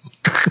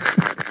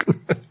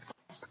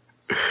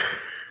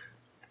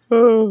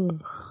 So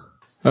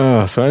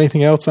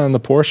anything else on the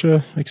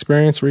Porsche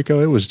experience,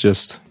 Rico? It was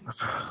just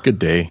a good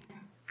day.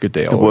 Good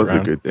day all around. It was a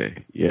good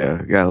day.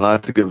 Yeah, got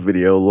lots of good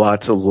video,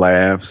 lots of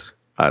laughs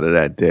out of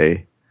that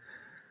day.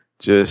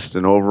 Just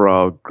an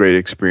overall great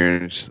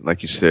experience.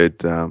 Like you said,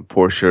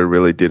 Porsche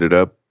really did it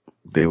up.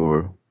 They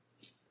were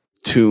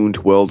tuned,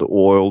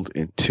 well-oiled,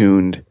 and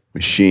tuned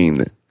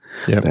machine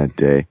that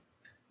day.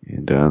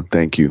 And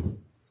thank you,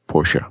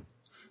 Porsche.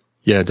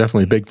 Yeah,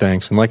 definitely big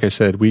thanks. And like I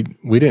said, we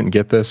didn't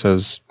get this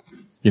as,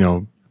 you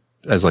know,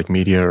 as like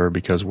media or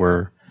because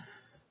we're,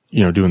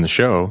 you know, doing the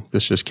show.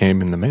 This just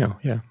came in the mail.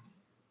 Yeah.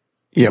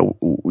 Yeah.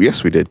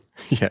 Yes, we did.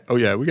 Yeah. Oh,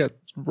 yeah. We got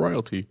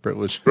royalty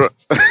privilege.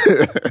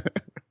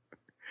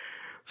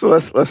 So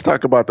let's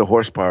talk about the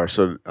horsepower.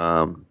 So,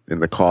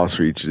 and the cost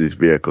for each of these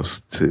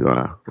vehicles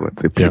to let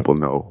the people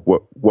know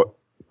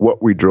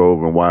what we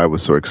drove and why it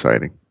was so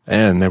exciting.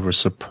 And they were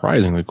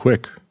surprisingly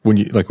quick. When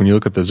you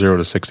look at the 0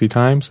 to 60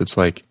 times, it's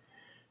like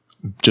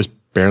just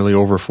barely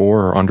over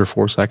 4 or under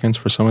 4 seconds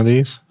for some of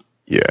these.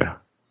 Yeah,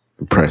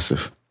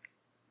 impressive.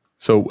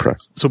 So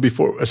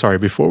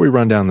before we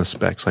run down the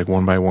specs like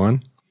one by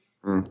one,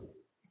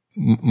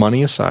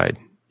 money aside,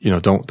 you know,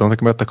 don't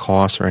think about the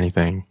cost or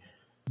anything.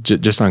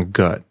 Just on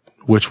gut,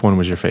 which one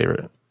was your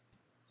favorite?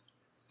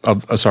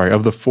 Of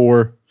the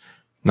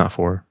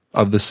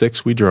of the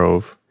 6 we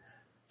drove,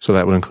 so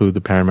that would include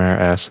the Panamera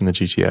S and the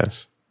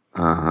GTS.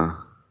 Uh-huh.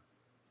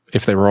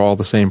 If they were all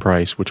the same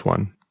price, which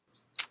one?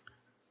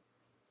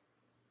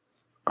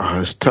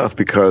 It's tough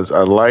because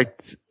I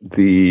liked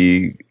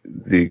the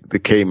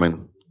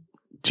Cayman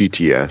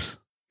GTS,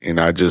 and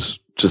I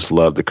just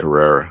love the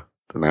Carrera,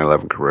 the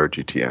 911 Carrera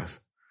GTS.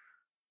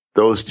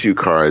 Those 2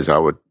 cars I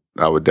would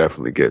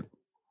definitely get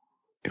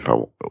if I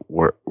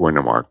were in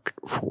the market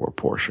for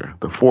Porsche.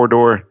 The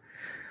 4-door,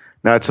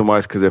 not so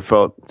much because it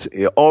felt,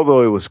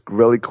 although it was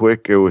really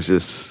quick, it was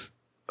just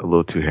a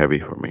little too heavy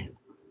for me.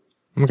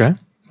 Okay.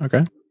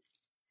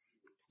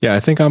 Yeah, I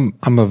think I'm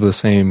of the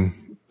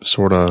same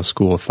sort of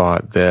school of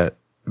thought that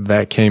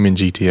Cayman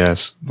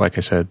GTS, like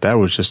I said, that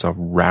was just a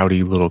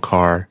rowdy little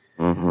car.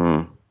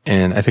 Mm-hmm.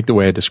 And I think the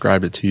way I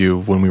described it to you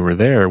when we were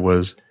there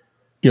was,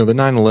 the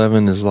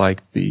 911 is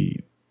like the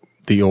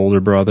older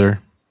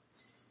brother,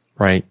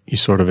 right? You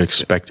sort of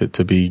expect it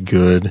to be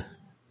good,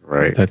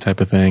 right? That type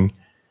of thing.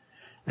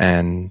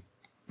 And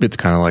it's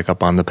kind of like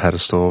up on the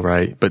pedestal,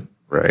 right? But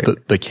right.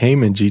 The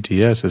Cayman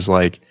GTS is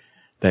like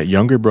that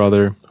younger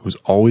brother who's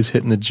always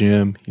hitting the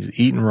gym. He's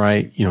eating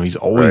right. He's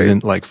always in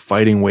like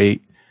fighting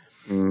weight,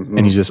 and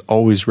he's just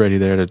always ready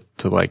there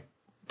to like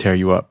tear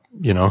you up,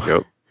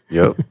 Yep.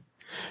 You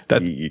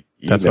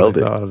that's what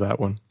I thought of that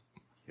one.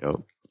 Yep.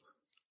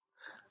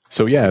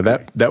 So yeah,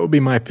 that would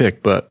be my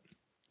pick, but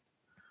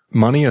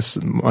money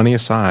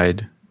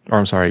aside, or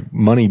I'm sorry,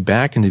 money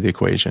back into the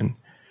equation.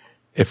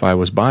 If I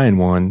was buying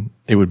one,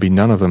 it would be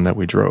none of them that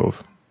we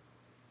drove.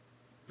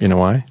 You know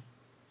why?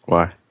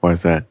 Why? Why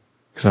is that?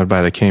 Because I'd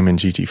buy the Cayman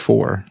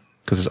GT4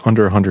 because it's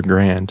under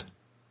 $100,000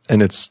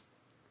 and it's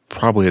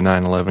probably a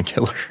 911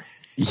 killer.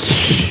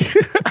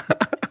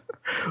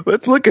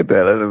 Let's look at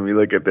that. Let me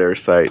look at their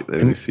site.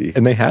 Let me see.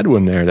 And they had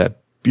one there, that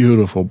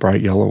beautiful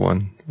bright yellow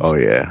one. Oh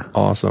yeah.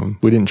 Awesome.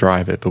 We didn't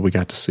drive it, but we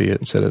got to see it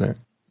and sit in it.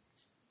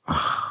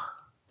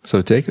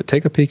 So take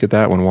a peek at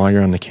that one while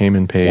you're on the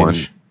Cayman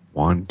page.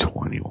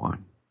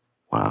 121.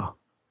 Wow.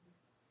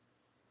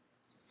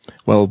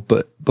 Well,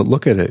 but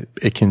look at it.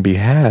 It can be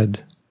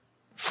had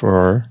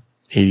for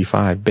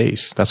 85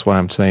 base. That's why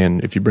I'm saying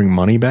if you bring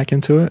money back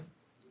into it,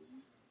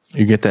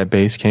 you get that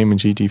base Cayman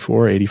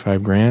GT4,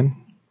 85 grand.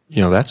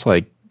 That's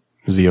like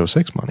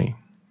Z06 money,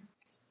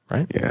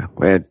 right? Yeah.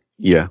 Well,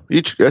 yeah.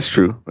 That's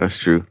true. That's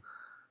true.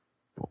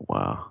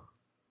 Wow.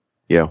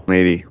 Yeah.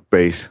 180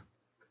 base.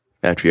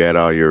 After you add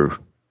all your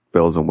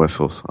bells and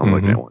whistles, I'm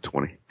looking at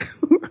 120.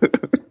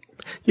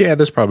 Yeah,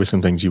 there's probably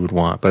some things you would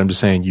want, but I'm just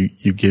saying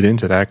you get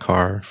into that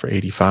car for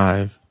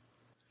 85.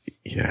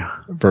 Yeah.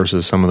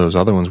 Versus some of those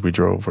other ones we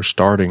drove were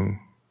starting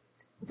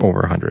over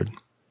 100.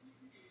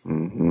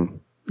 Mm-hmm.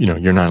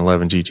 Your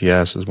 911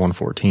 GTS is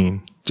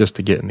 114 just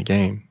to get in the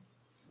game.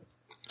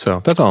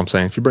 So that's all I'm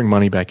saying. If you bring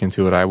money back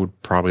into it, I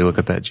would probably look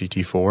at that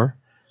GT4.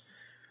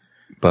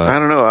 But I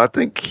don't know. I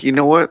think, you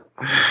know what?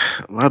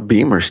 My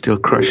Beamer's still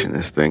crushing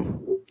this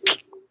thing.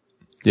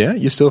 Yeah,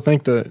 you still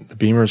think the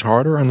Beamer's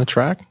harder on the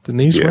track than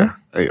these were?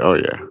 Oh,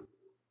 yeah.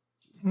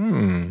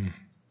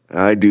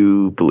 I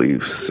do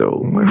believe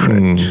so, my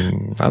friend.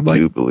 I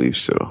do believe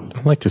so.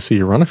 I'd like to see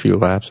you run a few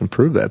laps and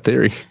prove that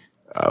theory.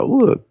 I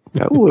would.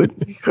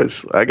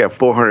 Because I got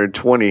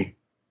 420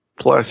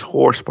 plus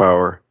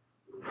horsepower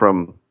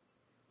from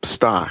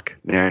stock,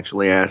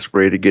 naturally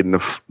aspirated, getting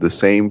the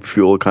same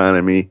fuel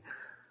economy.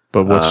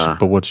 But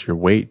what's your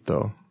weight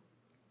though?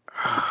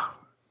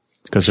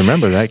 Because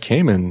remember that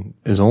Cayman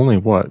is only a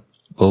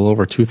little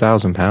over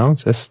 2,000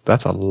 pounds.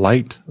 That's a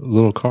light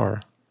little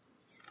car.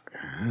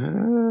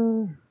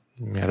 You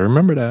got to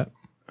remember that.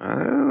 I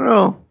don't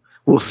know.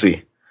 We'll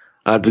see.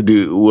 I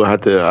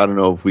don't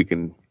know if we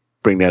can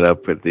bring that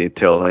up at the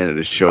tail end of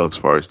the show as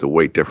far as the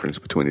weight difference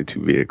between the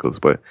 2 vehicles,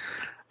 but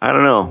I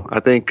don't know.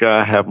 I think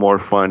I have more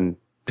fun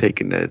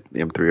taking the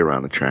M3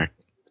 around the track.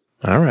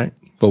 All right.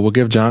 Well, we'll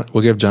give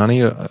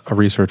Johnny a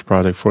research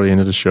project for the end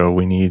of the show.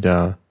 We need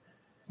the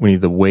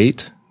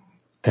weight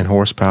and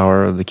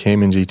horsepower of the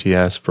Cayman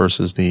GTS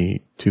versus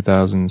the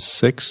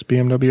 2006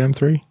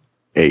 BMW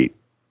M3?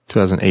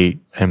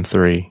 2008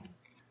 M3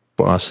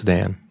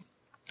 sedan.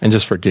 And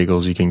just for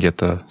giggles, you can get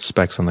the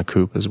specs on the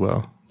coupe as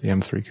well, the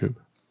M3 coupe.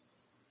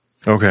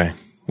 Okay,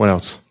 what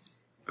else?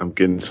 I'm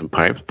getting some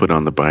pipes put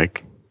on the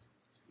bike.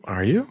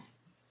 Are you?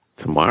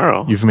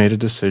 Tomorrow. You've made a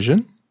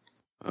decision?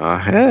 I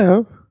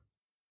have.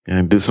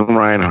 And do some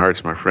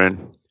Reinhardts, my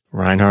friend.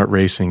 Reinhardt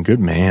Racing, good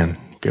man.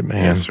 Good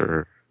man. Yes,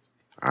 sir.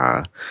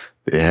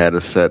 They had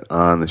a set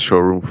on the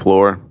showroom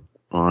floor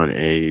on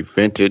a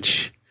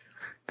vintage.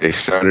 They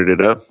started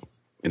it up,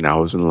 and I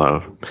was in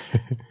love.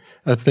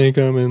 I think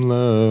I'm in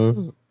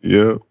love.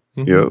 Yep.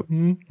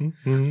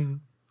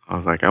 I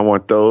was like, I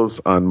want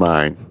those on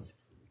mine.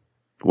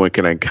 When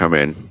can I come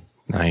in?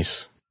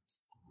 Nice.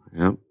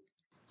 Yep.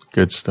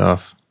 Good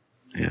stuff.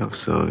 Yeah,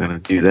 so I'm going to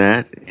do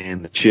that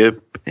and the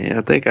chip. And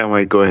I think I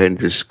might go ahead and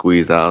just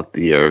squeeze out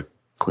the air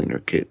cleaner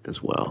kit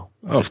as well.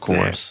 Of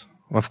course.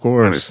 Of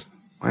course.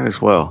 Might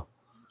as well.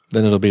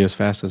 Then it'll be as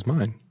fast as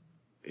mine.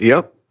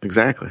 Yep,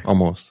 exactly.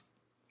 Almost.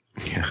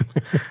 Yeah.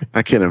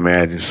 I can't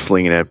imagine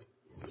slinging that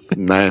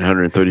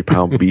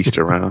 930-pound beast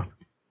around.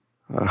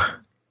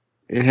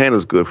 It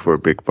handles good for a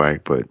big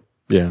bike, but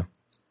Yeah.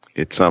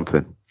 it's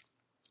something.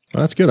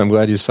 Well, that's good. I'm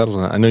glad you settled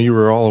on it. I know you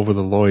were all over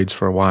the Lloyds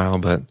for a while,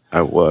 but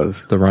I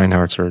was. the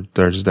Reinhardts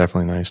they're just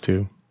definitely nice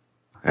too.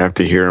 I have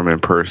to hear them in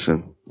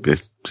person.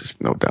 There's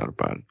just no doubt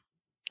about it.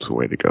 It's the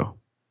way to go. All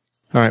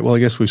right. Well, I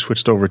guess we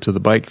switched over to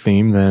the bike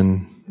theme.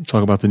 Then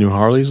talk about the new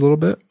Harleys a little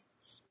bit.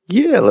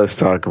 Yeah, let's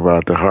talk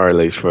about the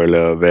Harleys for a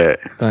little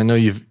bit. I know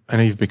you've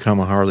become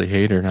a Harley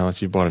hater now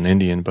that you've bought an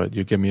Indian, but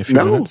you give me a few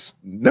minutes.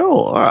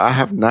 No, I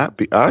have not.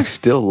 I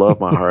still love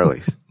my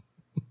Harleys.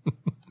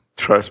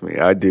 Trust me,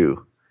 I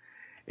do.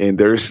 And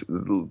there's,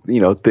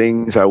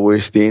 things I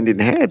wish the Indian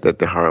had that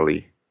the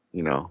Harley,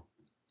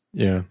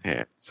 Yeah.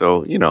 had.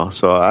 So,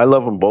 so I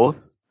love them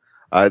both.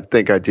 I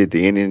think I did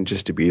the Indian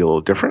just to be a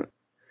little different.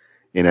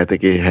 And I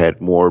think it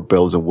had more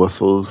bells and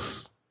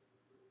whistles,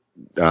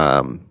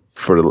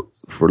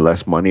 for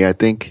less money, I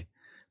think.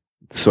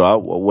 So I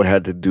would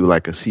have to do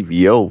like a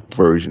CVO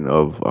version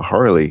of a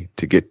Harley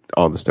to get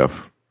all the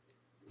stuff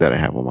that I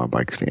have on my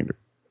bike standard.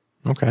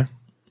 Okay.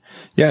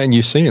 Yeah, and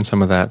you're seeing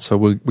some of that. So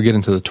we get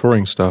into the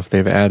touring stuff.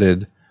 They've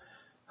added,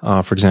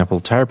 for example,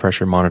 tire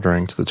pressure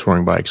monitoring to the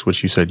touring bikes,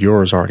 which you said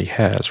yours already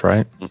has,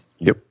 right?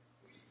 Yep.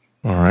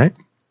 All right.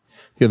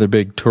 The other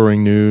big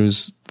touring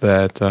news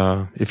that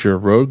if you're a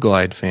Road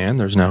Glide fan,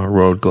 there's now a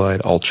Road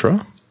Glide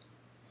Ultra.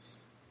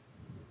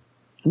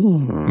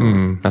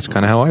 That's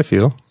kind of how I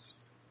feel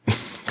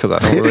because I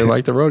don't really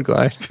like the Road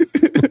Glide.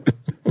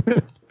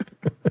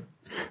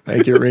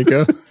 Thank you,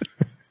 Rico.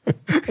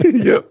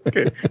 Yep.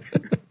 Okay.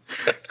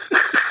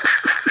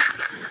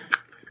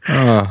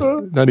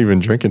 Not even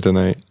drinking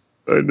tonight.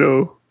 I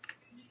know.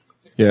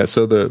 Yeah,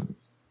 so the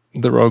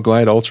Road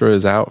Glide Ultra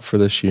is out for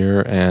this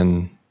year,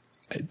 and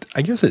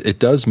I guess it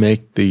does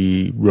make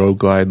the Road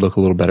Glide look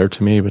a little better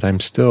to me, but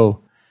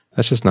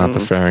that's just not the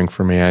fairing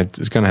for me.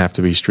 It's going to have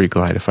to be Street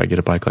Glide if I get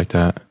a bike like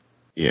that.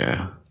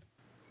 Yeah.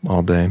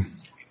 All day.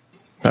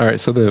 All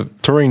right, so the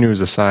touring news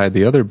aside,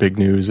 the other big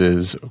news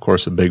is, of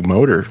course, a big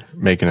motor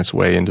making its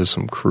way into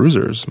some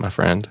cruisers, my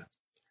friend.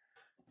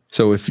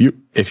 So if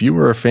you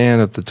were a fan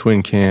of the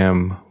twin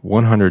cam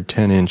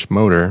 110-inch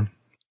motor,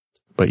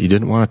 but you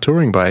didn't want a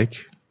touring bike,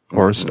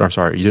 or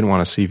sorry, you didn't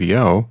want a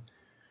CVO,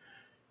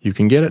 you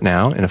can get it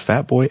now in a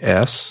Fat Boy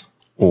S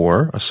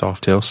or a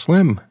Softail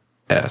Slim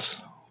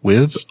S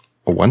with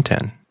a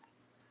 110.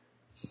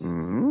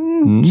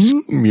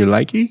 You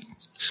like it?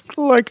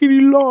 Like it a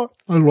lot.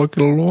 I like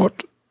it a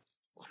lot.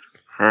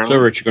 So,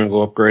 Rich, you're going to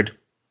go upgrade?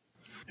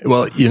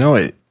 Well,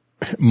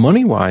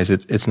 money-wise,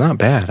 it's not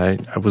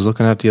bad. I was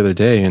looking at it the other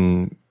day,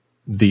 and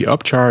the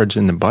upcharge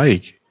in the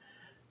bike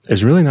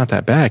is really not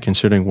that bad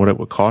considering what it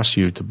would cost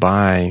you to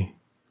buy,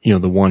 the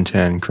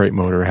 110 crate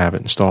motor, have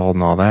it installed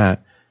and all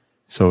that.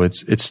 So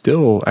it's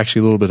still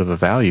actually a little bit of a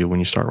value when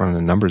you start running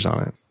the numbers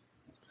on it.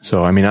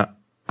 So, I mean,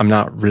 I'm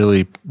not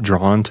really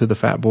drawn to the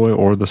Fat Boy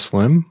or the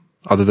Slim,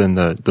 other than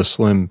the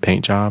Slim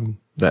paint job,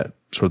 that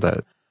sort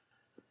of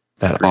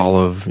that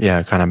olive,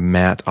 kind of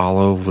matte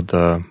olive with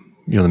the,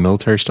 the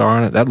military star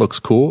on it. That looks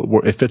cool.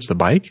 It fits the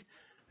bike.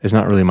 It's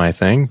not really my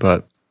thing,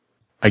 but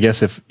I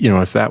guess if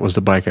that was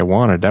the bike I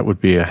wanted, that would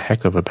be a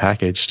heck of a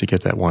package to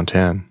get that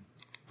 110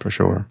 for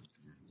sure.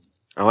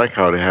 I like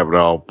how they have it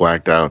all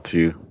blacked out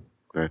too.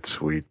 That's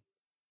sweet.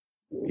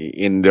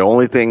 And the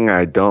only thing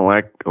I don't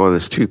like,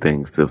 there's two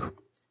things.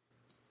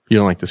 You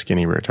don't like the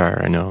skinny rear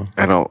tire, I know.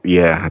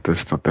 I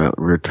just don't that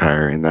rear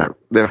tire and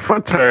that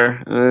front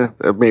tire.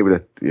 Maybe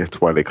that's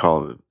why they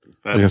call it.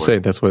 I was gonna say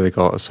that's why they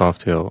call it a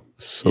Softail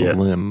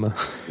Slim.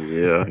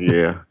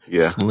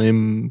 Yeah.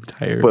 Slim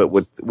tire. But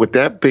with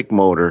that big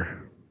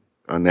motor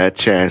on that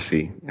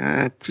chassis,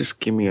 just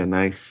give me a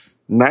nice,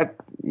 not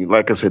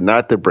like I said,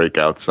 not the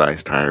breakout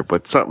size tire,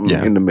 but something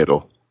in the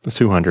middle. The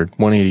 200,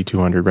 180,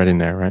 200, right in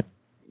there, right?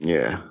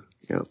 Yeah.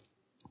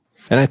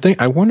 And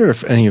I wonder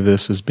if any of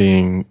this is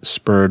being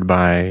spurred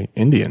by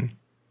Indian,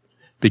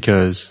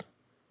 because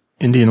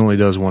Indian only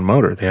does one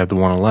motor. They have the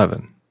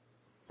 111,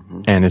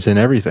 and it's in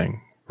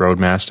everything: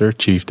 Roadmaster,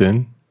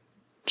 Chieftain,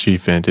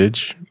 Chief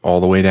Vintage, all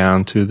the way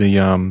down to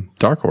the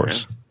Dark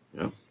Horse.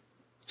 Yeah.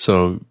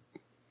 So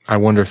I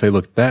wonder if they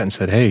looked at that and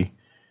said, "Hey,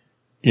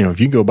 if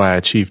you go buy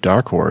a Chief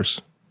Dark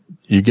Horse,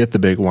 you get the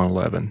big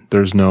 111.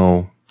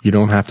 You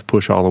don't have to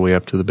push all the way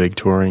up to the big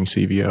touring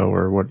CVO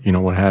or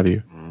what have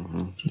you.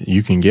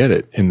 You can get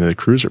it in the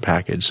cruiser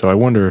package." So I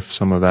wonder if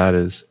some of that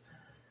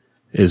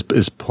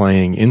is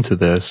playing into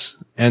this.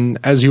 And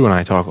as you and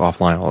I talk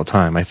offline all the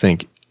time, I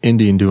think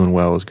Indian doing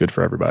well is good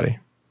for everybody.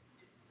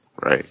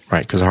 Right.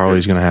 Right. Because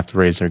Harley's going to have to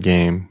raise their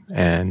game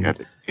and you have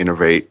to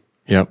innovate.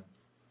 Yep.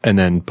 And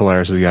then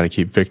Polaris has got to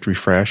keep Victory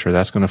fresh, or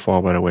that's going to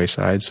fall by the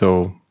wayside.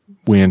 So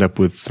we end up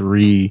with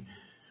three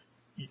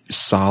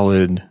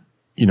solid,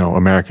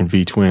 American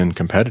V-twin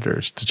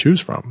competitors to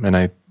choose from.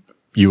 And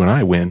you and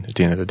I win at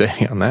the end of the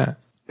day on that.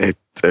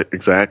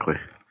 Exactly.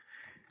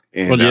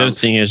 And well, the other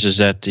thing is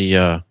that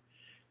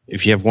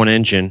if you have one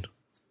engine,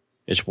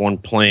 it's one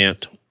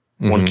plant,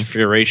 one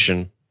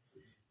configuration,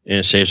 and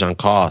it saves on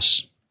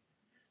costs.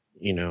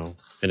 And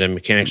then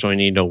mechanics only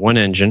need one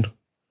engine,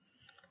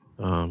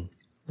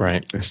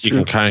 Right. That's You true.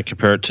 can kind of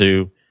compare it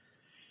to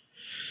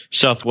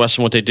Southwest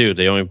and what they do.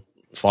 They only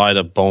fly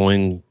the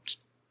Boeing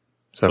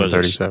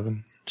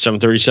 737.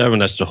 737.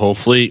 That's the whole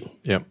fleet.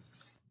 Yep.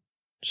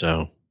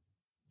 So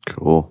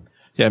Cool.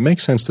 Yeah, it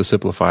makes sense to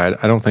simplify it.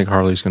 I don't think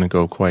Harley's going to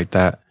go quite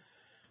that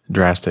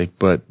drastic,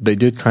 but they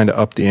did kind of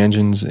up the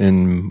engines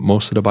in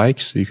most of the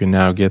bikes. You can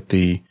now get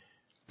the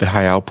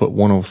high output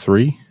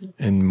 103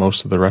 in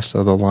most of the rest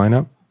of the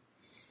lineup.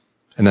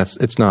 And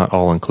it's not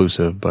all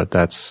inclusive, but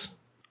it's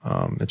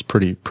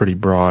pretty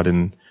broad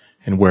in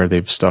where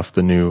they've stuffed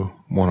the new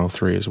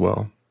 103 as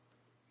well.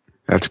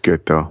 That's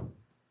good though.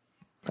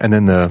 And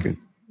then That's good.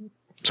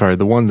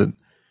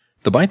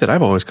 the bike that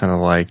I've always kind of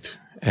liked,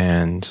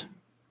 and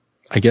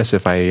I guess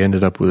if I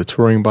ended up with a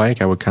touring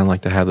bike, I would kind of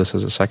like to have this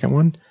as a second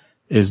one,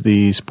 is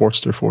the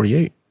Sportster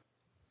 48.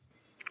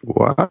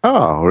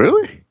 Wow,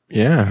 really?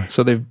 Yeah.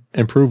 So they've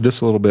improved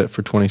this a little bit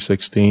for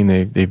 2016.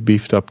 They've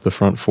beefed up the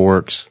front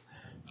forks,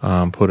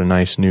 put a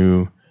nice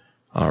new,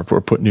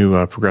 put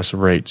new progressive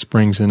rate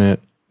springs in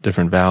it,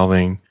 different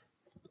valving.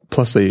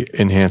 Plus they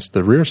enhanced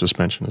the rear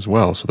suspension as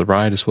well. So the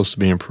ride is supposed to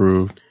be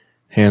improved,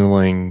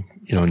 handling,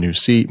 new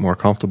seat, more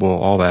comfortable,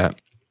 all that.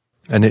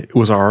 And it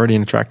was already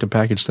an attractive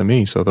package to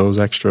me. So those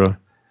extra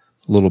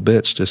little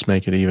bits just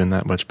make it even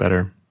that much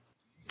better.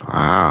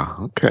 Wow.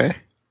 Okay.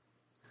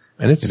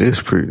 And It is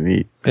pretty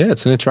neat. yeah,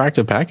 it's an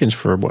attractive package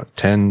for what,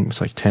 10,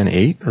 it's like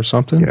 10.8 or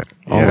something. Yeah.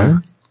 All Yeah.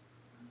 in.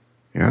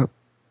 Yeah.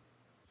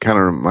 Kind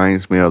of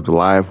reminds me of the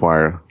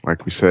Livewire,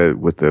 like we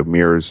said, with the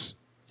mirrors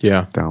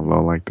Yeah. down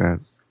low like that.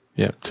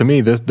 Yeah. To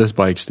me, this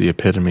bike's the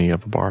epitome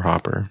of a bar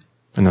hopper.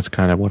 And that's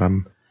kind of what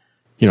I'm,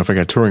 if I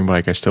got a touring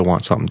bike, I still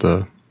want something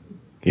to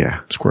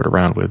Yeah. squirt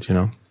around with,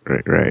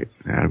 Right.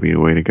 That'd be the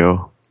way to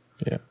go.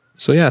 Yeah.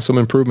 So yeah, some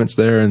improvements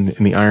there in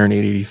the Iron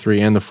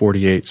 883 and the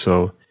 48.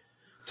 So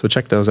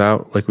check those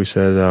out. Like we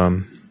said,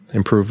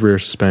 improved rear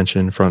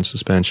suspension, front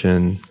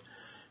suspension,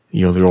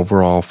 the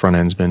overall front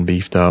end's been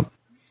beefed up.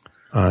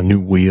 New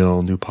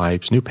wheel, new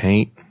pipes, new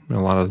paint, a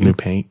lot of new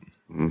paint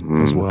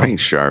as well. Paint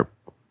sharp.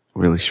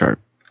 Really sharp.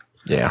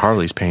 Yeah,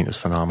 Harley's paint is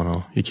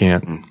phenomenal. You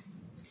can't,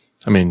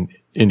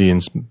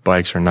 Indians'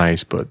 bikes are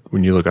nice, but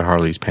when you look at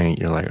Harley's paint,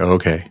 you're like, oh,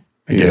 okay,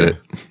 I get it.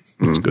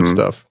 It's good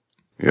stuff.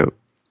 Yep.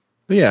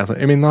 But yeah,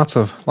 lots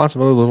of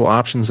other little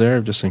options there.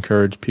 I've just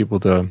encouraged people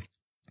to,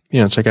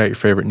 check out your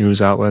favorite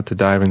news outlet to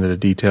dive into the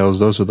details.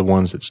 Those are the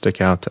ones that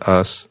stick out to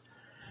us,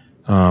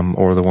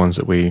 or the ones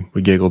that we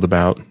giggled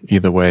about.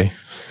 Either way,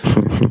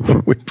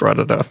 we brought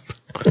it up.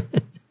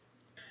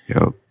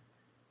 Yep.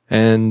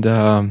 And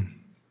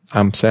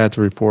I'm sad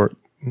to report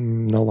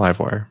no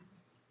Livewire.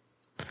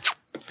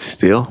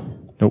 Still?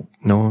 Nope,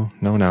 no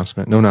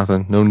announcement, no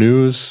nothing, no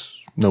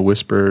news, no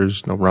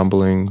whispers, no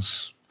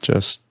rumblings,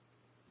 just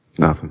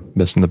Nothing.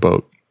 missing the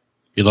boat.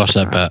 you lost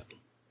that bet.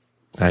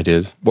 I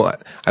did. Well,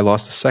 I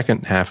lost the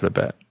second half of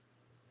the bet.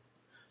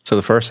 So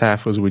the first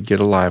half was we'd get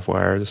a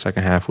Livewire. The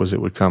second half was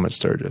it would come at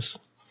Sturgis.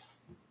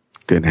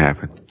 Didn't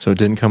happen. So it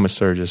didn't come at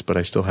Sturgis, but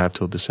I still have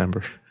till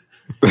December.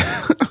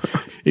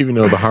 Even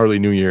though the Harley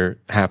New Year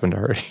happened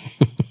already.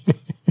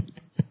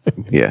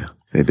 Yeah.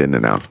 They didn't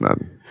announce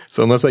nothing.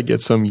 So unless I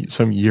get some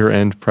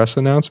year-end press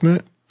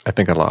announcement, I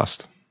think I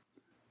lost.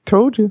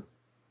 Told you.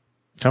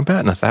 I'm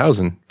batting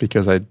 1,000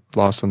 because I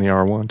lost on the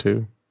R1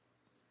 too.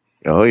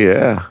 Oh,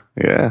 yeah.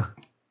 Yeah.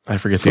 I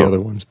forget the other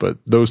ones, but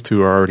those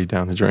two are already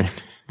down the drain.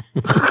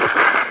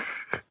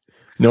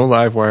 No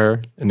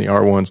Livewire, and the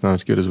R1's not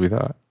as good as we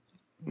thought.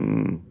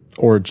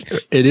 Or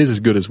it is as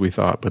good as we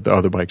thought, but the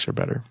other bikes are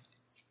better.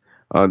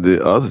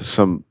 The other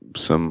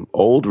some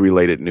old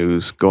related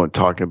news going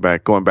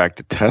back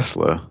to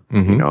Tesla.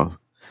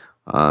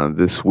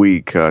 This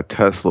week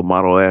Tesla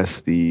Model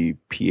S, the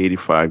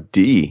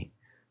P85D,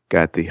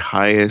 got the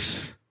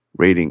highest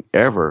rating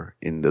ever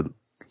in the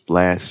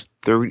last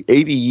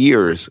 80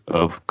 years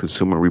of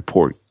Consumer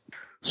Report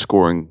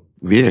scoring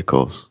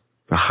vehicles.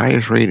 The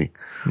highest rating,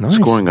 Nice.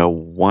 scoring a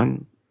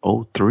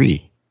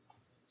 103.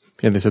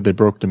 Yeah, they said they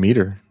broke the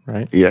meter,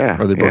 right? Yeah,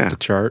 Or they broke yeah. the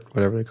chart,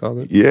 whatever they called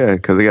it. Yeah,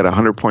 because they got a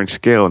 100-point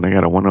scale and they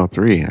got a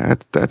 103.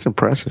 That's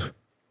impressive.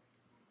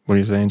 What are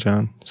you saying,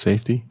 John?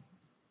 Safety?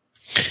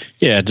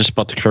 Yeah, just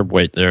about the curb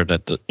weight there.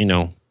 That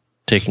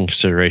take in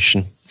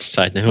consideration.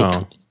 Side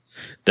note,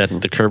 that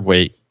the curb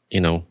weight,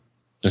 and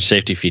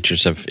safety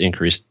features have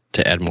increased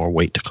to add more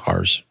weight to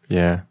cars.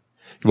 Yeah.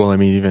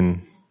 Well,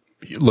 even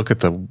look at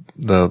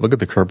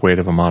the curb weight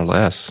of a Model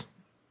S.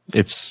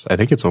 I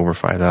think it's over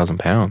 5,000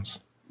 pounds.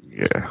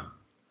 Yeah,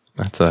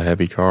 That's a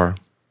heavy car.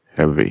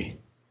 heavy.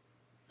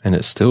 And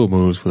it still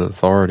moves with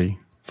authority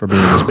for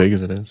being as big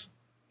as it is.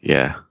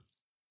 Yeah.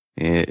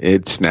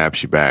 It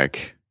snaps you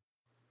back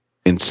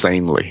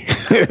insanely.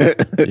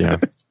 Yeah.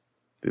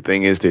 The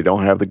thing is, they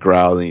don't have the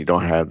growl and you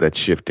don't have that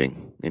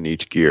shifting in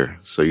each gear.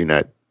 So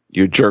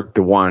you're jerked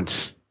to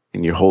once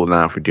and you're holding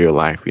on for dear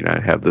life. You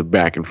not have the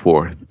back and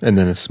forth. And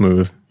then it's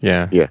smooth.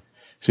 Yeah. Yeah.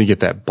 So you get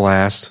that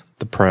blast,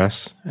 the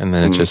press, and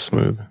then it's just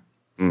smooth.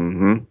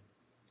 Mm-hmm.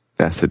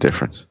 That's the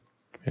difference.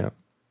 Yeah.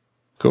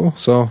 Cool.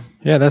 So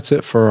yeah, that's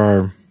it for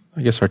our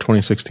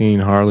 2016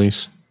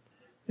 Harleys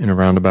in a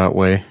roundabout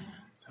way.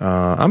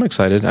 I'm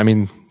excited. I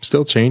mean,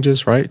 still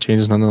changes, right?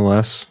 Changes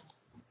nonetheless.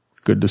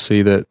 Good to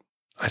see that.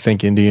 I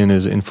think Indian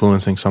is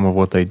influencing some of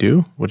what they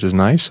do, which is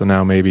nice. So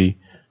now maybe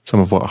some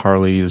of what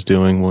Harley is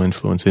doing will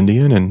influence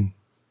Indian, and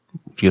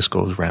just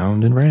goes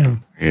round and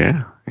round.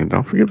 Yeah. And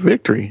don't forget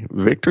Victory.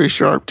 Victory's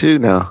sharp too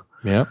now.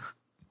 Yep.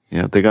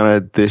 Yeah. They're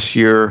going to this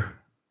year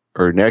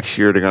or next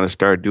year, they're going to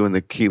start doing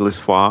the keyless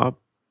fob.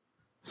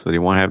 So they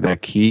won't have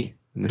that key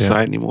in the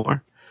side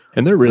anymore.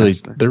 And they're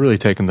really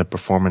taking the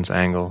performance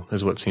angle,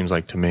 is what it seems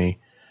like to me.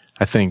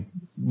 I think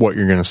what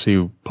you're going to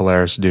see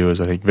Polaris do is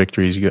I think I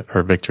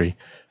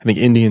think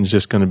Indian's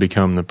just going to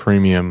become the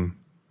premium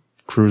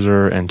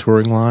cruiser and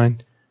touring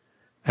line.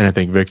 And I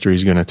think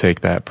Victory's going to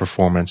take that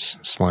performance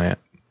slant.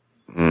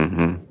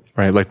 Mm-hmm.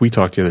 Right? Like we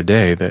talked the other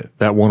day,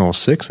 that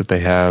 106 that they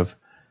have,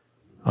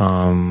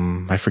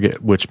 I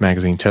forget which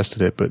magazine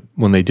tested it, but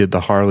when they did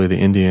the Harley, the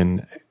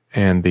Indian,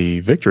 and the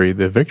Victory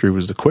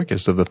was the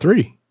quickest of the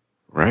three.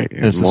 Right.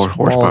 And it's more the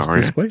horsepower. smallest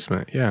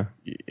displacement. Yeah.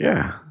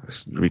 Yeah.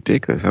 It's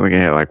ridiculous. I think it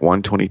had like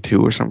 122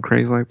 or something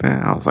crazy like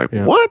that. I was like,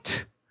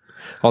 what?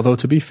 Although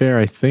to be fair,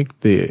 I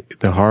think the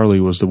Harley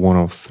was the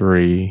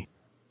 103.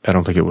 I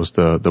don't think it was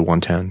the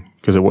 110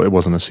 because it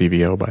wasn't a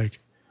CVO bike.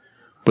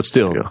 But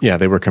still, yeah,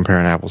 they were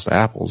comparing apples to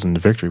apples, and the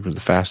Victory was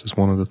the fastest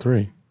one of the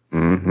three.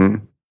 Mm-hmm.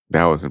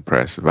 That was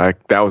impressive.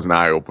 That was an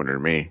eye opener to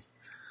me.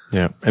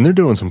 Yeah, and they're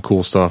doing some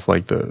cool stuff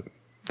like the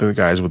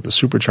guys with the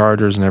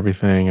superchargers and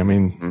everything. I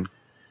mean,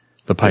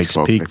 the Pikes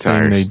Peak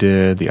thing they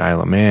did, the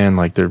Isle of Man,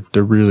 like they're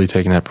really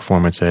taking that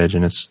performance edge,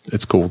 and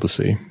it's cool to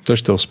see. They're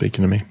still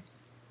speaking to me.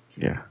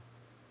 Yeah,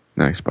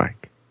 nice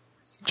bike.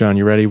 John,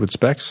 you ready with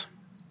specs?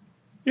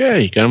 Yeah,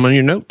 you got them on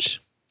your notes.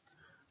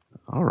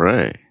 All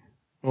right.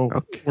 Well,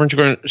 weren't you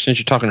going? Since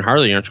you're talking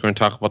Harley, aren't you going to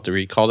talk about the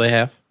recall they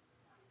have?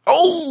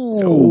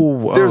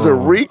 There's a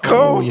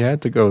recall. Oh, you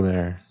had to go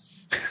there.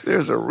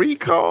 There's a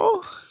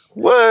recall.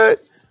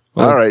 What?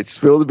 Well, all right,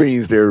 spill the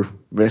beans, there,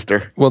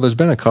 Mister. Well, there's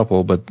been a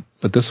couple, but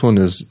this one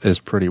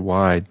is pretty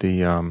wide.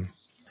 The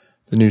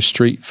new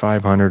Street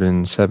 500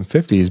 and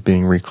 750 is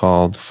being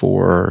recalled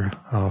for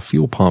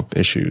fuel pump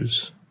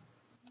issues.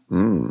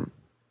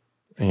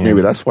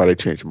 Maybe that's why they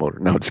changed the motor.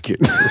 No, just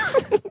kidding.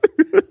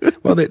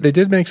 Well, they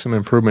did make some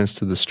improvements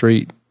to the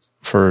Street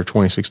for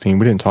 2016.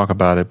 We didn't talk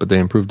about it, but they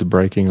improved the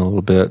braking a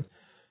little bit.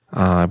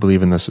 I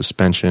believe in the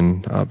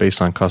suspension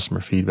based on customer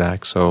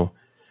feedback. So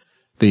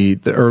the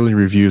early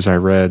reviews I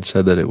read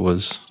said that it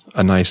was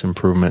a nice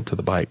improvement to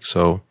the bike.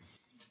 So,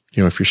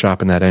 you know, if you're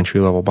shopping that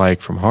entry-level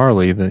bike from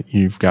Harley, that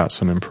you've got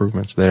some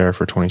improvements there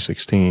for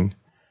 2016.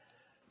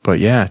 But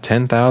yeah,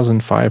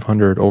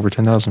 over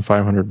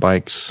 10,500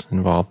 bikes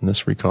involved in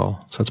this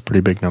recall. So that's a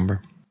pretty big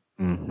number.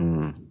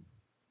 Mm-hmm.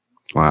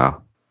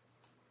 Wow.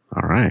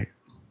 All right.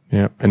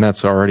 Yeah. And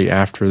that's already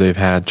after they've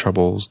had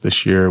troubles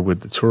this year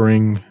with the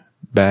touring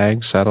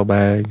bags,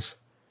 saddlebags.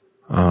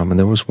 And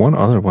there was one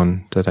other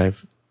one that it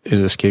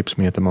escapes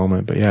me at the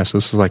moment. But yeah, so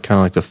this is like kind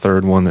of like the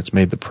third one that's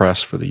made the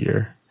press for the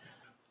year.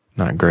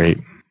 Not great.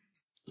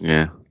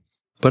 Yeah.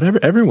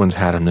 But everyone's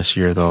had them this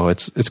year, though.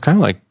 It's kind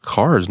of like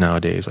cars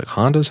nowadays. Like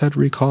Honda's had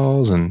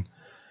recalls, and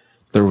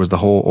there was the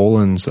whole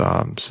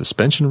Öhlins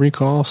suspension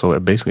recall. So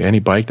basically any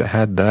bike that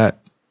had that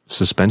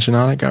suspension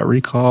on it got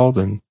recalled,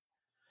 and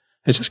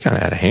it's just kind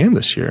of out of hand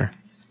this year.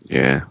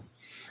 Yeah.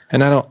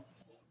 And I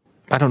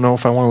don't know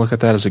if I want to look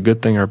at that as a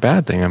good thing or a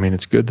bad thing. I mean,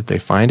 it's good that they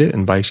find it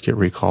and bikes get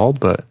recalled,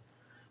 but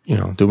you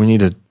know, do we need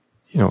to,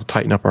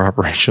 tighten up our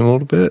operation a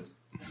little bit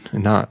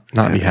and not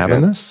be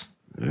having this?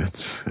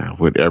 It's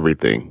with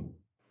everything.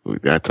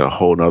 That's a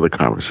whole nother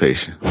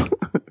conversation.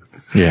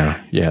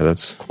 Yeah.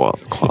 That's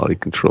quality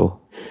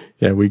control.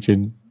 Yeah. We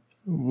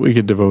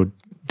could devote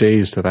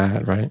days to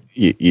that, right?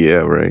 Yeah.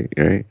 Right.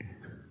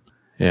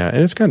 Yeah.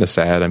 And it's kind of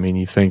sad. I mean,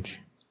 you think,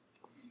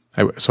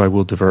 so I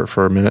will divert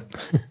for a minute.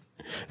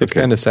 It's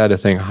kind of sad to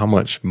think how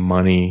much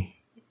money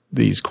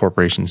these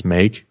corporations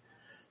make,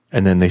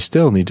 and then they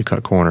still need to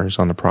cut corners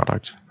on the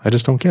product. I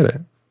just don't get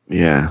it.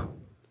 Yeah.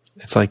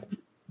 It's like,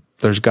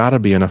 there's got to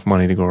be enough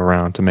money to go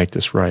around to make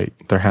this right.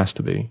 There has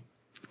to be.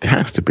 There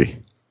has to be.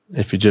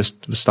 If you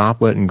just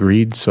stop letting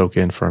greed soak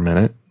in for a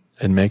minute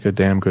and make a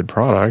damn good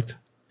product.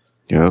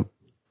 Yep.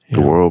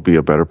 The world will be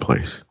a better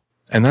place.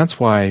 And that's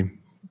why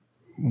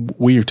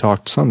we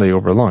talked Sunday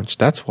over lunch.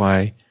 That's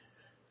why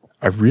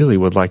I really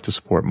would like to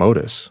support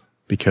Motus,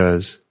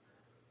 because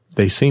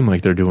they seem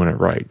like they're doing it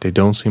right. They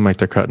don't seem like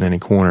they're cutting any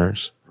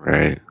corners.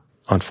 Right.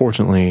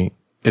 Unfortunately,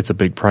 it's a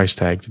big price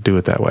tag to do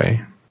it that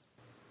way.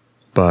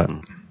 But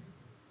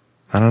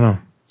I don't know.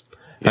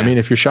 Yeah. I mean,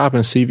 if you're shopping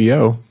a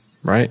CVO,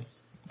 right?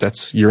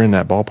 You're in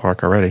that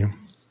ballpark already,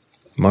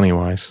 money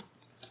wise.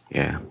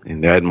 Yeah,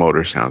 and that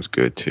motor sounds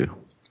good too.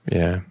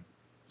 Yeah.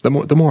 The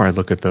more I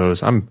look at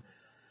those, I'm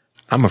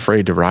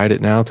afraid to ride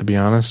it now, to be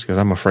honest, because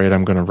I'm afraid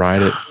I'm going to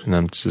ride it and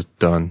I'm just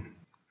done.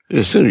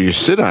 As soon as you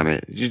sit on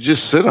it, you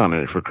just sit on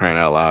it, for crying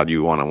out loud.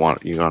 You're gonna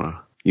want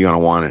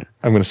it.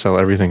 I'm going to sell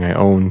everything I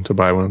own to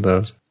buy one of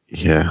those.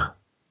 Yeah.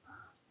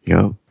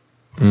 Yep.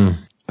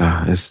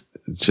 It's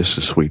just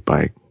a sweet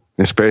bike,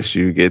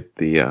 especially you get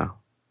the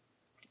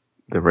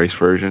race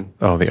version.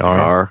 Oh, the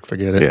R.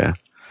 Forget it. Yeah.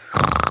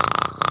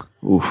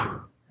 Oof.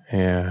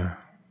 Yeah.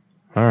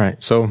 All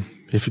right. So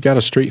if you got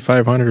a street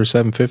 500 or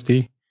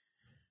 750,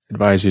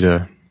 advise you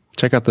to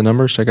check out the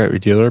numbers, check out your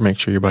dealer, make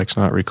sure your bike's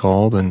not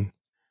recalled, and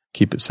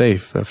keep it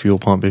safe. Fuel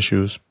pump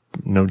issues,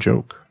 no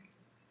joke.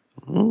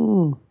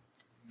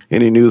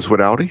 Any news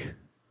with Audi?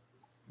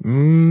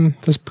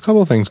 There's a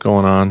couple of things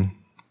going on.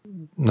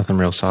 Nothing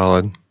real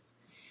solid.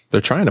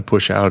 They're trying to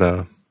push out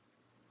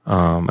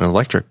an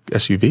electric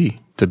SUV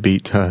to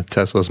beat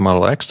Tesla's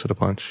Model X to the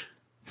punch.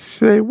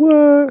 Say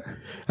what?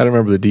 I don't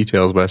remember the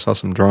details, but I saw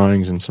some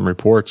drawings and some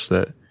reports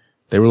that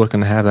they were looking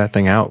to have that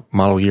thing out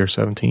model year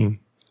 17.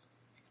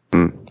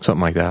 Something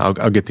like that.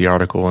 I'll get the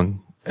article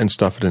and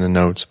stuff it in the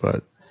notes,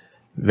 but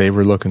they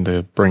were looking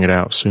to bring it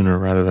out sooner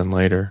rather than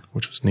later,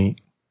 which was neat.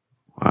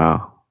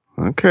 Wow.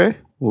 Okay.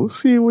 We'll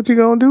see what you're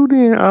going to do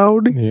then,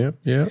 Audi.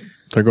 Yep.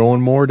 They're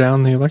going more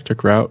down the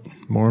electric route,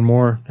 more and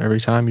more every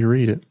time you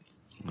read it.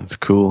 That's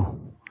cool.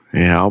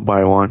 Yeah, I'll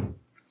buy one.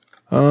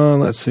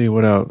 Let's see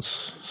what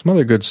else. Some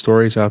other good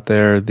stories out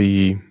there.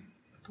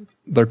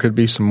 There could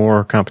be some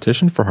more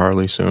competition for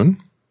Harley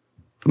soon.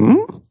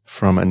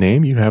 From a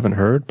name you haven't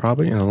heard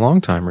probably in a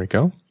long time,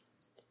 Rico.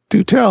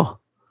 Do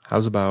tell.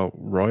 How's about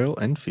Royal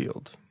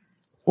Enfield?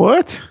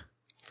 What?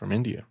 From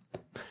India.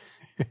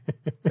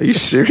 Are you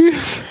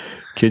serious?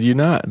 Kid you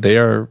not. They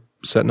are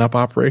setting up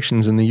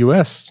operations in the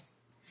U.S.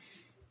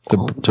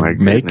 to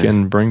make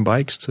and bring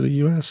bikes to the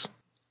U.S.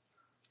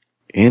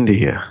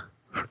 India,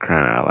 for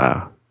crying out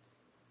loud.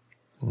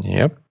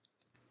 Yep.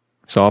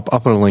 So I'll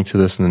put a link to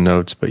this in the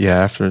notes. But yeah,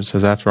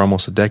 after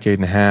almost a decade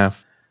and a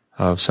half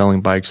of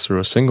selling bikes through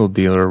a single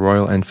dealer,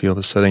 Royal Enfield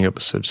is setting up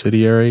a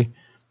subsidiary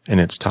in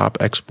its top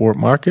export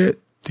market,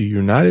 the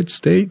United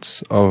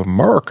States of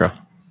America.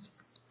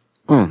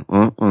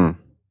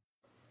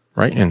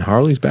 Right in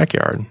Harley's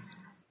backyard.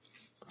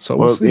 So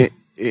we'll see.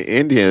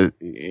 India,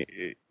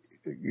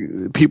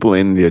 people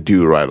in India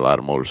do ride a lot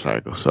of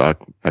motorcycles, so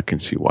I can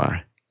see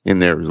why.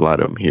 And there's a lot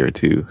of them here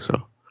too.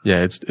 So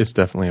yeah, it's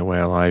definitely a way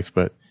of life.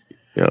 But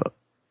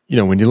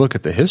yeah, when you look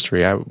at the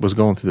history, I was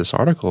going through this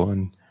article,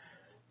 and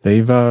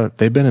they've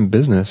been in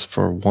business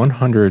for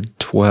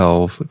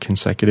 112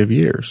 consecutive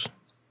years.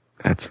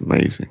 That's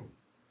amazing.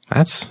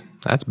 That's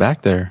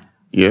back there.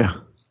 Yeah.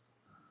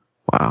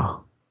 Wow.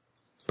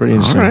 Pretty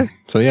interesting. All right.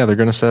 So yeah, they're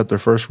going to set up their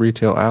first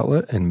retail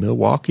outlet in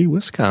Milwaukee,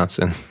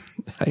 Wisconsin.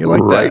 How you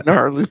like right that? in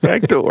Harley's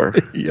back door.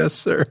 Yes,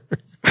 sir.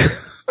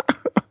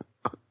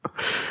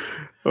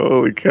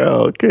 Holy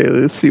cow! Okay,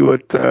 let's see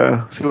what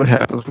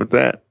happens with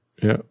that.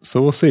 Yeah,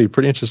 so we'll see.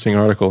 Pretty interesting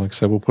article. Like I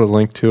said, we'll put a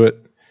link to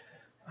it.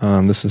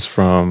 This is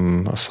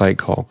from a site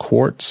called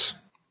Quartz.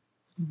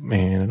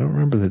 Man, I don't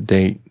remember the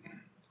date,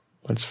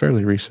 but it's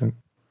fairly recent.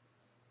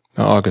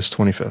 August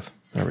 25th.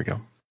 There we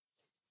go.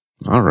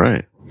 All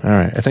right.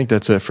 I think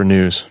that's it for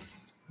news.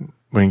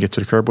 We can get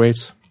to the curb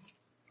weights.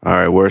 All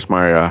right, where's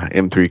my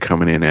M3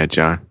 coming in at,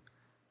 John?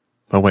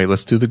 Oh, wait,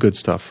 let's do the good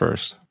stuff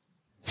first.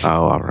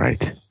 Oh, all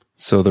right.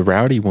 So the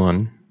Rowdy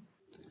one,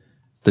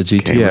 the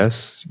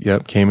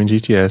GTS, Cayman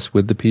GTS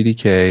with the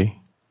PDK,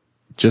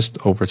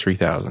 just over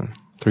 3,000,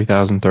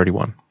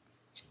 3,031.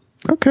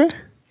 Okay.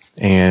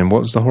 And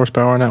what was the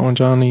horsepower on that one,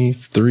 Johnny?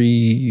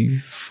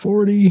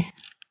 340,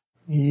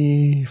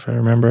 if I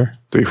remember.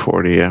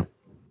 340, yeah,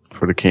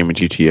 for the Cayman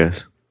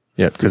GTS.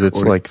 Yeah, because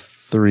it's like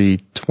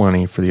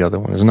 320 for the other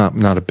one. It's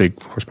not a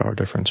big horsepower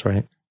difference,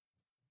 right?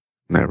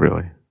 Not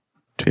really.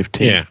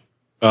 15. Yeah.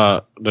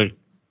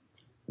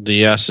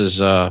 The S is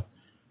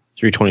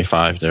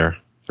 325 there,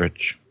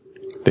 Rich.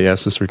 The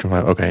S is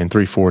 325. Okay, and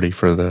 340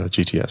 for the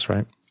GTS,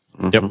 right?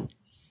 Mm-hmm. Yep.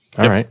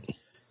 All right.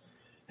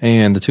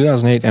 And the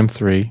 2008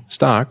 M3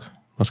 stock,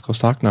 let's go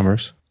stock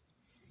numbers,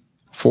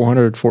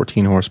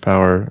 414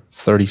 horsepower,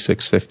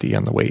 3650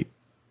 on the weight.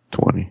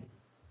 20.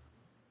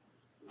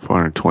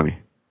 420.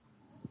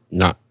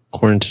 Not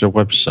according to the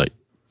website.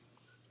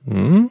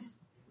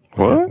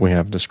 What? We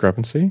have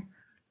discrepancy.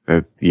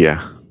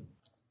 Yeah.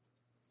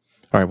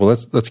 All right. Well,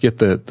 let's get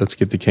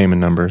the Cayman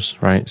numbers,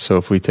 right? So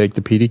if we take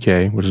the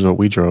PDK, which is what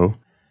we drove,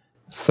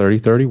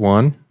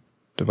 3031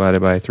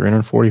 divided by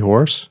 340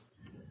 horse,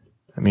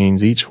 that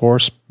means each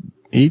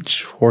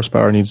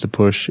horsepower needs to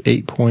push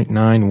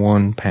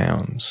 8.91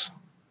 pounds.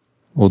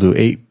 We'll do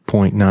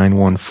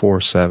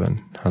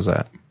 8.9147. How's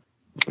that?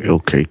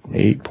 Okay.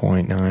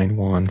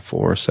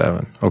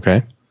 8.9147.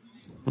 Okay.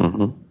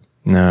 Mm-hmm.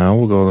 Now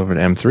we'll go over to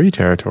M3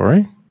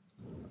 territory.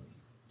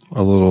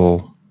 A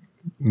little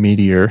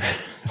Meteor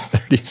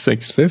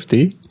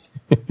 3650.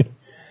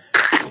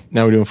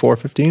 Now we're doing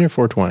 415 or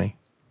 420?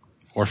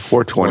 Or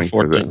 420.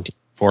 414.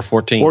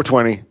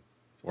 420.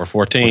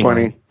 414.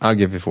 420. I'll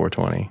give you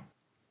 420.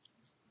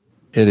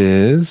 It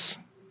is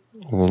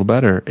a little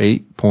better,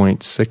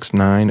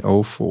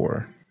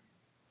 8.6904.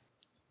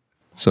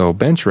 So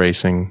bench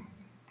racing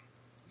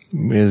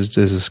is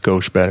a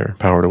skosh better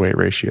power to weight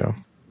ratio.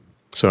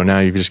 So now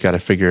you've just got to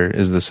figure,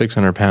 is the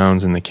 600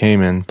 pounds in the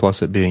Cayman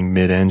plus it being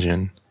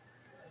mid-engine,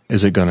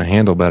 is it going to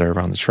handle better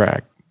around the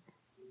track?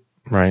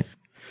 Right?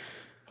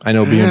 I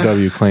know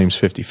BMW claims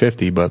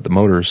 50-50, but the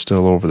motor is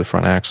still over the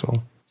front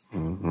axle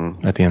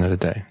at the end of the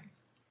day.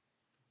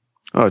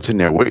 Oh, it's in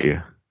there with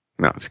you.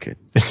 No, I'm just kidding.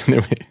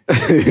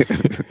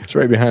 It's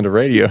right behind the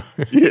radio.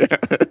 Yeah.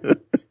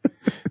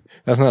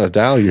 That's not a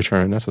dial you're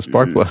turning. That's a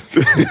spark plug.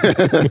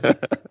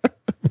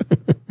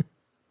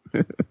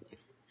 Can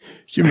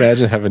you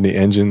imagine having the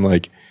engine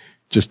like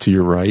just to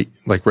your right,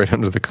 like right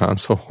under the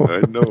console? I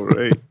know,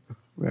 right?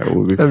 That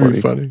would be That'd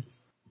be funny.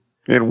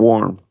 And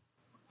warm.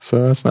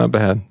 So that's not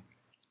bad.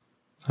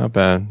 Not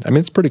bad. I mean,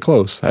 it's pretty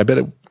close. I bet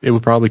it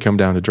would probably come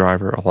down to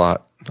driver a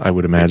lot, I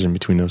would imagine,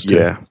 between those two.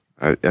 Yeah,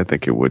 I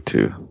think it would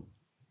too.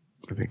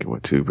 I think it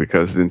would too,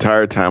 because the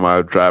entire time I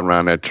was driving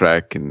around that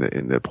track in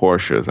the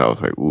Porsches, I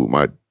was like, ooh,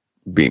 my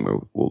Beamer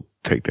will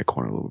take that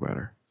corner a little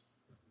better.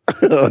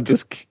 I'm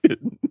just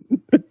kidding.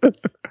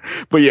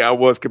 But yeah, I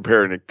was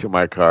comparing it to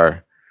my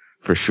car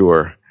for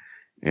sure.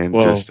 And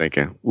just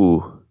thinking,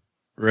 ooh.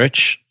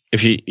 Rich,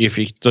 if you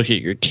look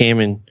at your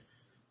Cayman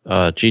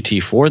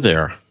GT4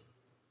 there,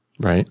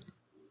 right,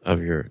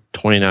 of your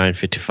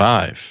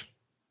 2955,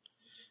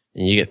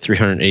 and you get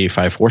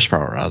 385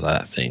 horsepower out of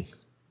that thing.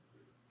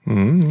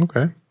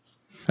 Okay.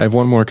 I have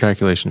one more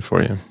calculation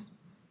for you.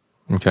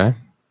 Okay.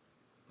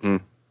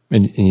 And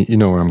you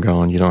know where I'm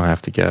going. You don't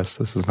have to guess.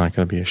 This is not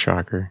going to be a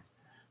shocker.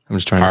 I'm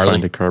just trying to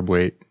find a carb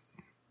weight.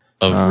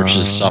 Of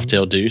Rich's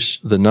Softail Deuce?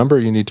 The number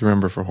you need to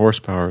remember for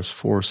horsepower is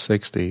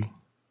 460.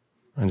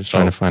 I'm just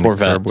trying to find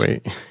Corvette. a carb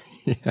weight.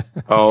 Yeah.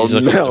 Oh,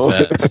 no.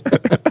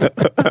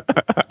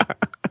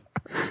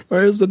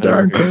 Where's the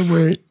darn carb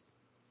weight?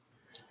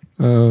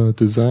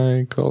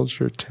 Design,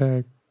 culture,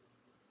 tech.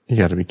 You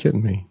got to be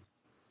kidding me.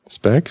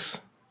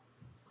 Specs?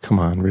 Come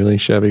on, really?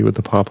 Chevy with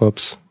the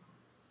pop-ups?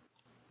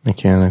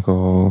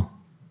 Mechanical.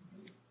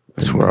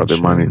 That's where all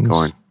their money's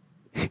going.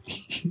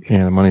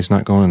 Yeah, the money's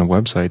not going on the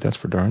website. That's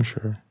for darn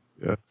sure.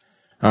 Yeah.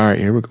 All right,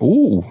 here we go.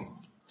 Ooh,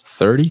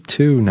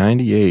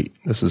 3298.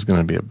 This is going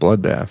to be a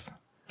bloodbath.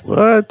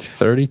 What?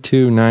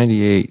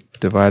 3298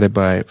 divided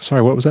by,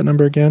 sorry, what was that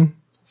number again?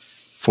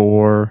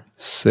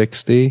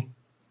 460.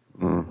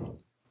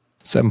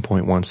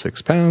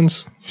 7.16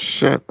 pounds.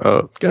 Shut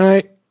up. Good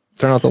night.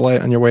 Turn out the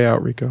light on your way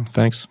out, Rico.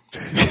 Thanks.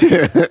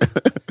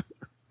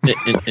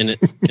 And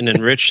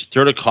then, Rich,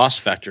 throw the cost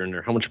factor in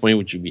there. How much money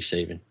would you be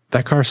saving?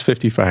 That car's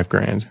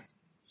 $55,000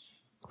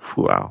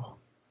 Wow.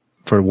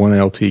 for one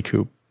LT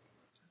coupe.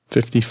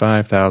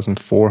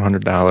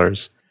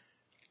 $55,400.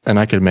 And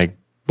I could make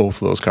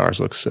both of those cars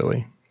look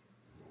silly.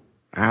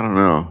 I don't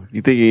know.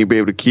 You think you'd be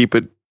able to keep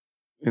it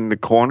in the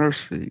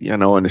corners? You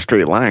know, in a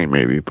straight line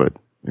maybe, but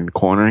in the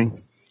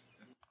cornering?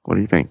 What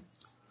do you think?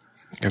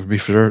 It would be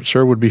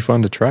sure would be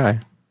fun to try.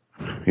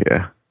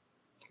 Yeah.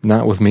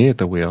 Not with me at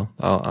the wheel.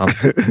 I'll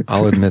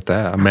admit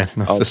that. I'm man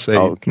enough to say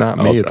not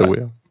me at the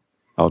wheel.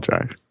 I'll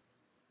drive.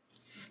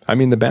 I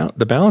mean, the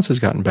balance has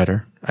gotten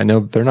better. I know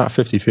they're not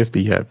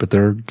 50-50 yet, but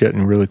they're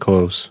getting really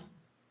close.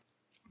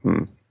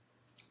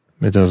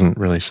 It doesn't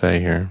really say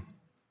here.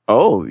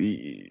 Oh,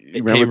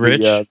 you remember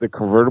the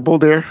convertible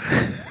there?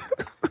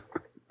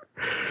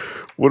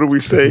 What do we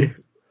say?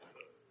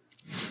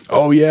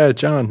 Oh, yeah,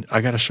 John,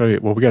 I got to show you.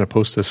 Well, we got to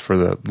post this for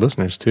the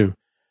listeners, too.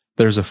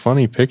 There's a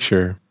funny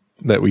picture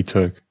that we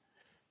took.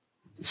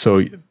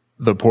 So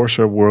the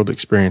Porsche World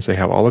Experience, they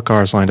have all the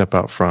cars lined up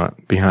out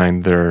front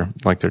behind their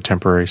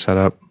temporary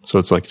setup. So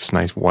it's like this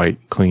nice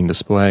white, clean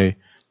display,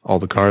 all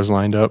the cars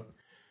lined up.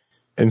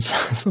 And so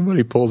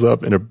somebody pulls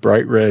up in a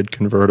bright red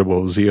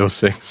convertible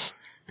Z06.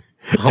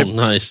 Oh,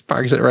 nice.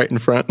 Parks it right in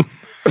front.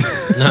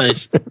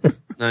 Nice.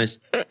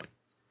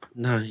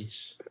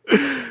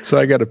 So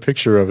I got a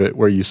picture of it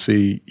where you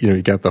see,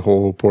 you got the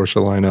whole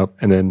Porsche lineup,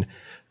 and then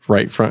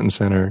right front and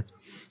center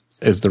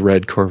is the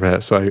red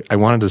Corvette. So I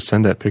wanted to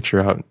send that picture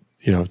out,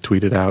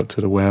 tweet it out to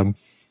the web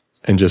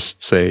and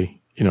just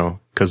say,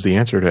 because the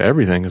answer to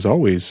everything is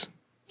always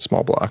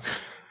small block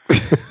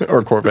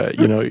or Corvette,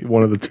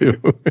 one of the two.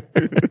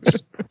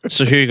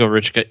 So here you go,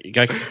 Rich. You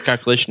got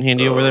calculation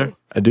handy over there?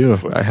 I do.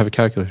 I have a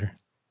calculator.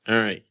 All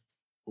right.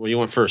 What do you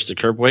want first, the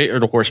curb weight or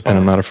the horsepower? And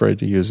I'm not afraid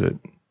to use it.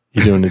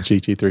 You doing the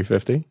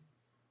GT350?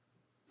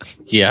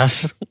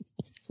 Yes.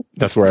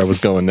 That's where I was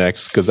going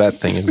next, because that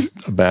thing is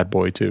a bad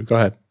boy too. Go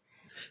ahead.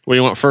 What do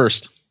you want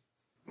first?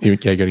 You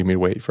got to give me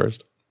weight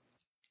first.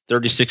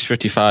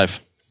 3655.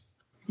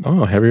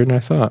 Oh, heavier than I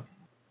thought.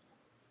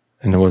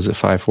 And was it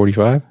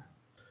 545?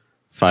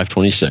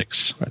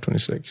 526.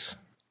 526.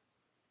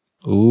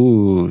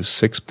 Ooh,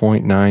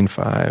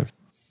 6.95.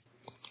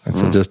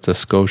 That's just a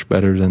skosh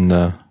better than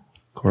the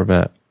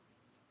Corvette.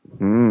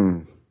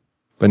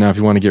 But now if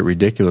you want to get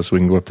ridiculous, we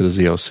can go up to the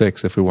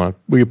Z06 if we want.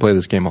 We could play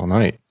this game all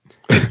night.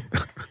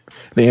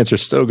 The answer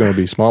is still going to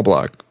be small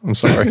block. I'm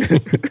sorry.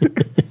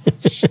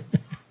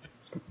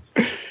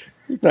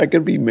 It's not going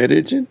to be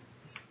mid-engine?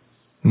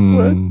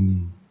 What?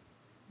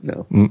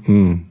 No.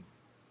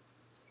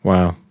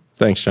 Wow.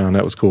 Thanks, John.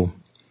 That was cool.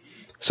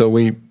 So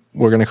we're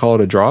going to call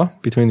it a draw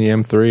between the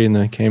M3 and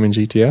the Cayman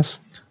GTS?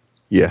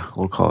 Yeah,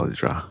 we'll call it a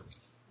draw.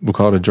 We'll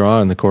call it a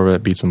draw, and the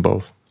Corvette beats them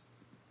both.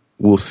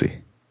 We'll see.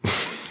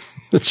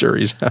 The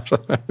jury's out.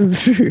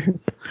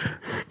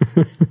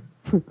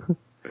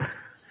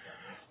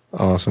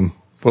 Awesome.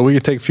 Well, we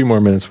could take a few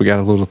more minutes. We got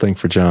a little thing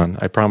for John.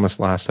 I promised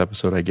last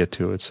episode I'd get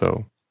to it,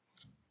 so.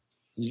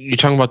 You're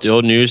talking about the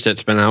old news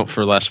that's been out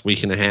for the last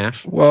week and a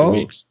half? Well, 2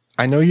 weeks?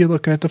 I know you're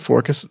looking at the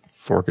Forcus.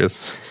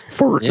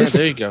 Yeah,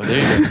 there you go.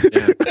 Yeah.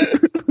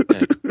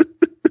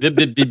 Beep,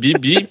 beep, beep,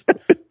 beep, beep.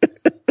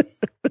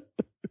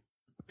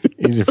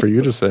 Easy for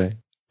you to say.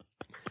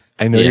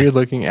 I know you're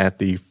looking at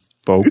the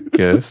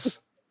Focus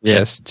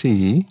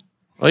ST.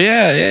 Oh,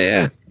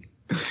 yeah.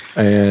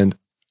 And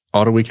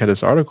Autoweek had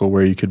this article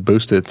where you could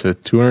boost it to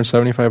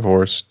 275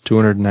 horse,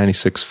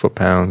 296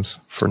 foot-pounds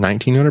for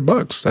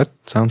 $1,900. That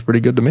sounds pretty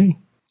good to me.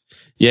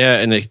 Yeah,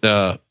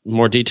 and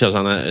more details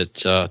on that. It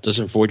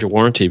doesn't void your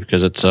warranty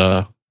because it's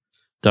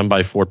done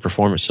by Ford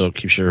Performance, so it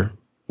keeps your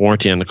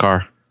warranty on the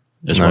car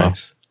as well.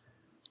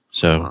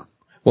 So,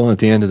 well, at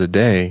the end of the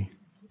day,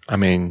 I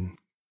mean,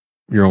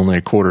 you're only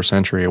a quarter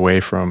century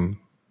away from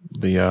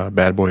the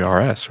Bad Boy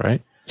RS,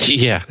 right?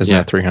 Yeah. Isn't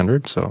that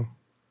 300? So,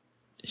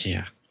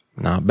 yeah.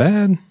 Not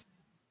bad.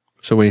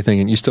 So what are you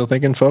thinking? You still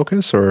thinking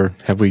Focus, or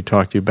have we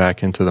talked you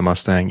back into the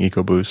Mustang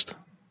EcoBoost?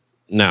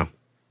 No.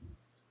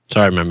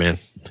 Sorry, my man.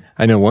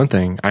 I know one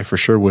thing. I for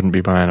sure wouldn't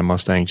be buying a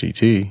Mustang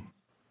GT.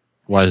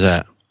 Why is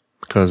that?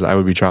 Because I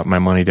would be dropping my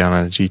money down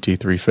on a GT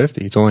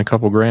 350. It's only a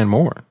couple grand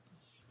more.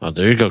 Oh,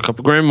 there you go. A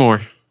couple grand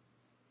more.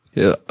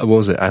 Yeah, what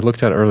was it? I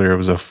looked at it earlier. It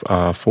was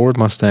a Ford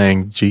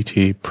Mustang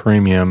GT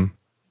Premium.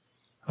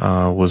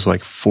 Was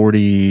like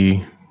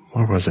 40.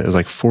 What was it? It was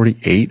like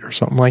 48 or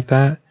something like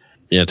that.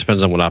 Yeah, it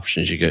depends on what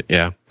options you get.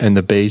 Yeah. And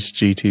the base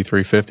GT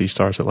 350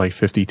 starts at like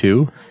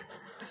 52.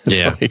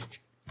 It's like,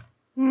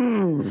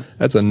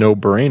 that's a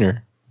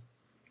no-brainer.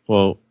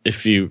 Well,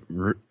 if you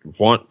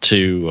want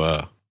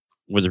to,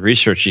 with the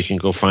research, you can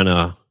go find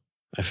I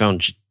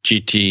found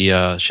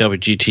GT, Shelby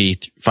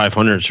GT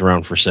 500s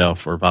around for sale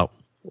for about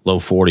low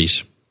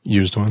 40s.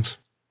 Used ones.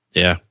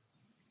 Yeah.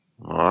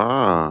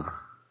 Ah.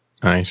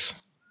 Nice.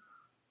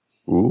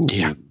 Ooh.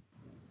 Yeah.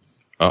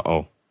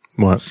 Uh-oh.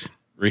 What?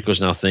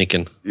 Rico's now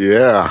thinking.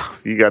 Yeah.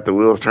 You got the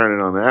wheels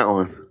turning on that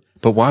one.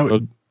 But why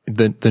would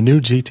the new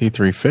GT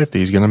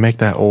 350 is going to make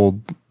that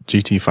old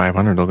GT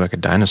 500 look like a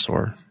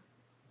dinosaur?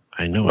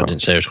 I know. I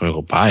didn't say I was going to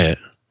go buy it.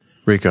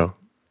 Rico,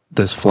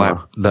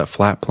 that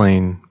flat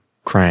plane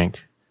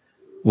crank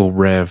will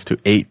rev to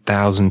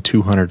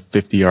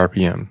 8,250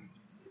 RPM.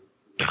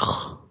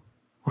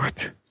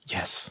 What?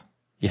 Yes.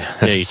 Yeah.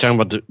 Yeah, you talking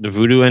about the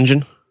Voodoo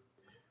engine?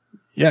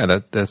 Yeah,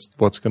 that's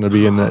what's going to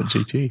be in that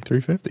GT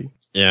 350.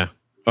 Yeah.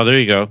 Oh, there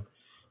you go.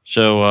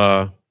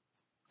 So,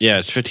 yeah,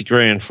 it's 50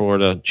 grand for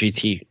the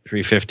GT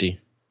 350.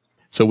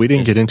 So we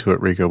didn't get into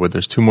it, Rico, but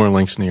there's two more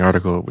links in the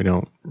article that we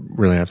don't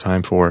really have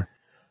time for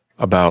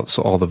about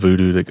all the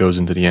voodoo that goes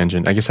into the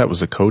engine. I guess that was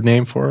the code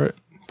name for it,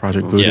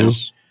 Project Voodoo.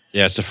 Yes.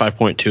 Yeah, it's a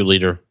 5.2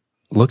 liter.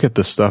 Look at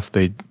the stuff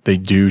they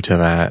do to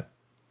that,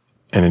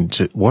 and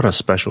what a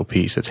special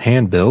piece! It's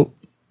hand built.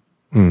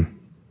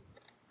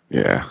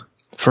 Yeah,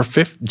 for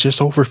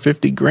just over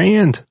 50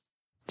 grand.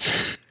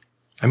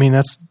 I mean,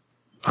 that's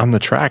on the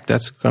track.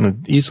 That's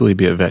going to easily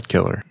be a vet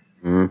killer.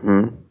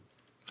 Mm-hmm.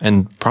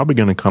 And probably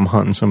going to come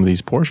hunting some of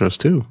these Porsches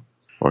too.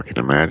 I can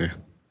imagine.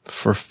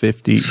 For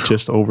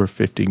just over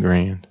 50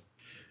 grand.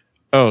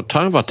 Oh,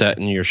 talking about that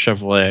in your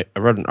Chevrolet, I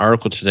read an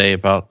article today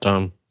about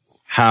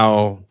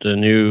how the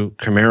new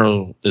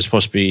Camaro is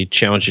supposed to be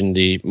challenging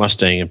the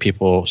Mustang, and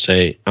people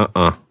say,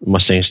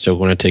 Mustang's still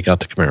going to take out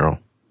the Camaro.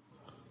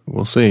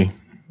 We'll see.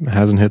 It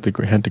hasn't hit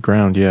the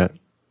ground yet,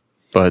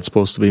 but it's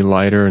supposed to be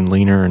lighter and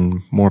leaner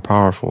and more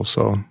powerful,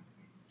 so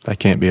that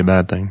can't be a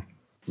bad thing.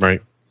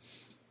 Right.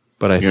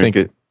 But I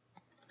think...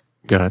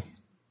 Go ahead.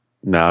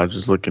 No, I was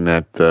just looking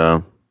at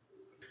the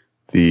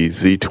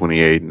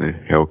Z28 and the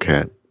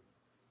Hellcat.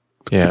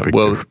 Yeah,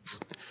 well,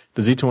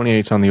 the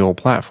Z28's on the old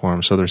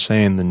platform, so they're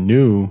saying the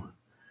new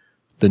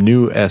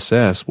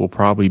SS will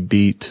probably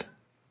beat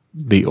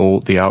the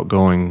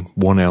outgoing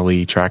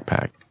 1LE track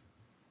pack,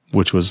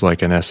 which was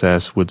like an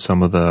SS with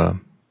some of the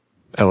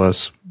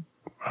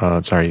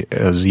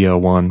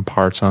ZL1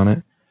 parts on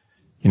it.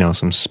 You know,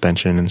 some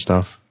suspension and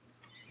stuff,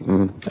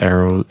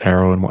 aero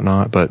and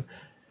whatnot. But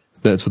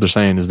that's what they're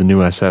saying is the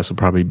new SS will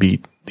probably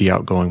beat the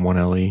outgoing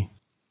 1LE.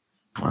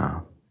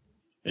 Wow.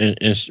 And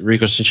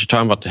Rico, since you're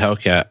talking about the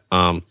Hellcat,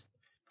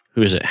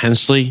 who is it?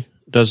 Hensley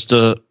does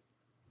the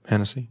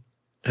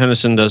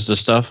Henderson does the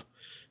stuff.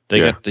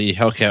 They got the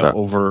Hellcat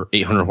over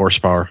 800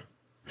 horsepower.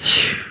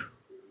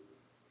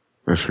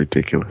 That's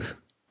ridiculous.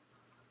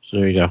 So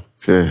there you go.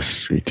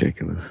 That's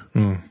ridiculous.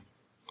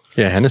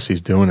 Yeah,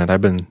 Hennessy's doing it.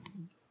 I've been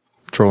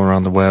trolling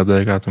around the web.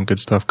 They got some good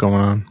stuff going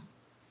on.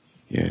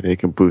 Yeah, they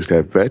can boost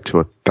that vet to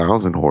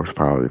 1,000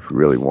 horsepower if you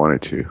really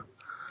wanted to.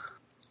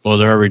 Well,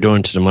 they're already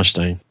doing to the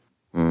Mustang.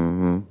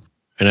 Mm-hmm.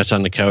 And that's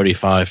on the Coyote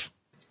 5.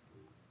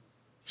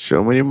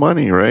 Show me your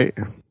money, right?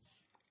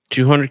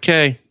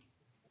 $200K.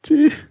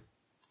 I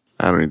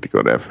don't need to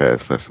go that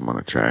fast unless I'm on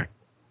a track.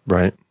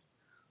 Right.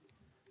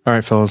 All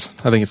right, fellas.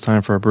 I think it's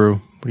time for a brew.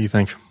 What do you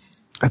think?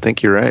 I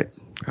think you're right.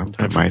 I'm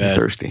mighty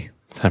thirsty.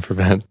 Time for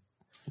bed.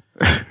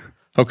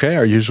 Okay,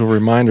 our usual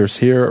reminders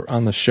here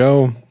on the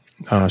show.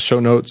 Show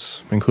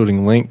notes,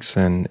 including links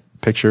and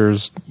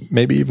pictures,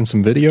 maybe even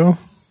some video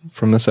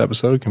from this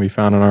episode can be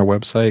found on our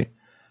website,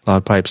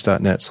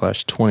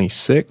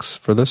 loudpipes.net/26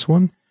 for this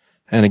one.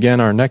 And again,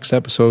 our next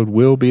episode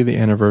will be the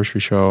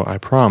anniversary show, I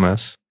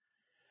promise.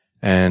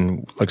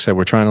 And like I said,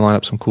 we're trying to line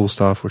up some cool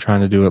stuff. We're trying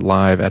to do it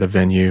live at a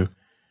venue,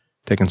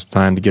 taking some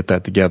time to get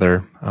that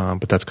together.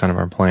 But that's kind of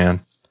our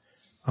plan.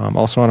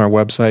 Also on our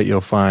website,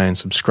 you'll find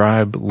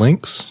subscribe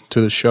links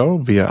to the show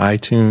via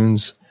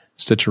iTunes,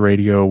 Stitcher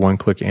Radio,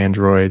 One-Click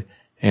Android,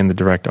 and the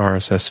direct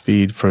RSS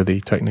feed for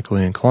the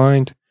technically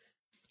inclined.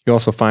 You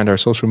also find our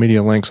social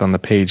media links on the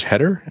page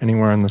header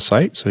anywhere on the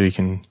site, so you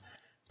can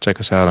check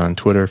us out on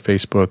Twitter,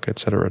 Facebook,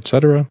 etc.,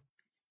 etc.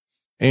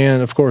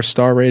 And of course,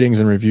 star ratings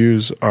and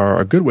reviews are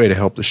a good way to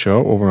help the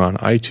show over on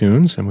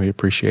iTunes, and we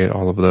appreciate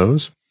all of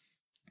those.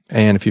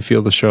 And if you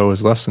feel the show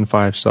is less than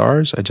 5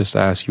 stars, I just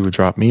ask you would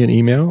drop me an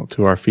email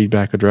to our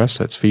feedback address.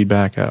 That's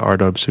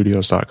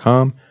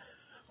feedback@rdubstudios.com.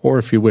 Or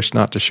if you wish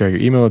not to share your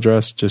email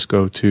address, just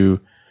go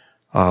to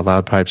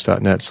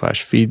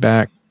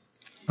loudpipes.net/feedback.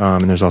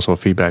 And there's also a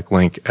feedback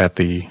link at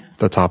the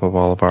top of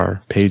all of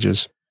our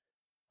pages.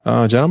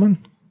 Gentlemen,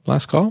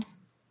 last call.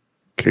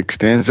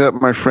 Kickstands up,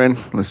 my friend.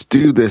 Let's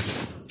do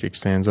this.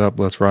 Kickstands up.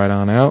 Let's ride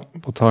on out.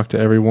 We'll talk to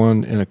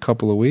everyone in a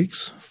couple of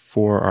weeks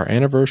for our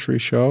anniversary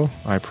show,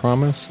 I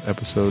promise,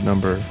 episode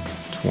number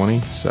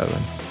 27.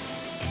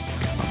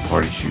 Got my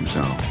party shoes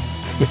on.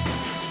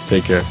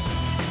 Take care.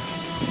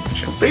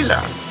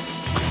 Champela.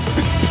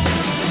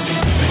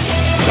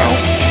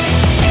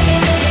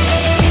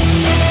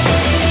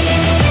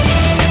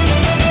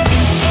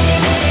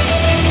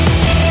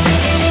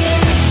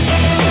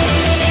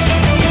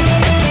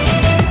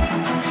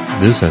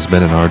 This has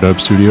been an RDub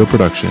Studio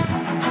production.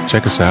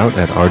 Check us out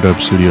at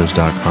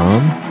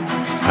rdubstudios.com,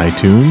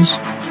 iTunes,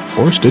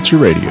 or Stitcher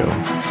Radio.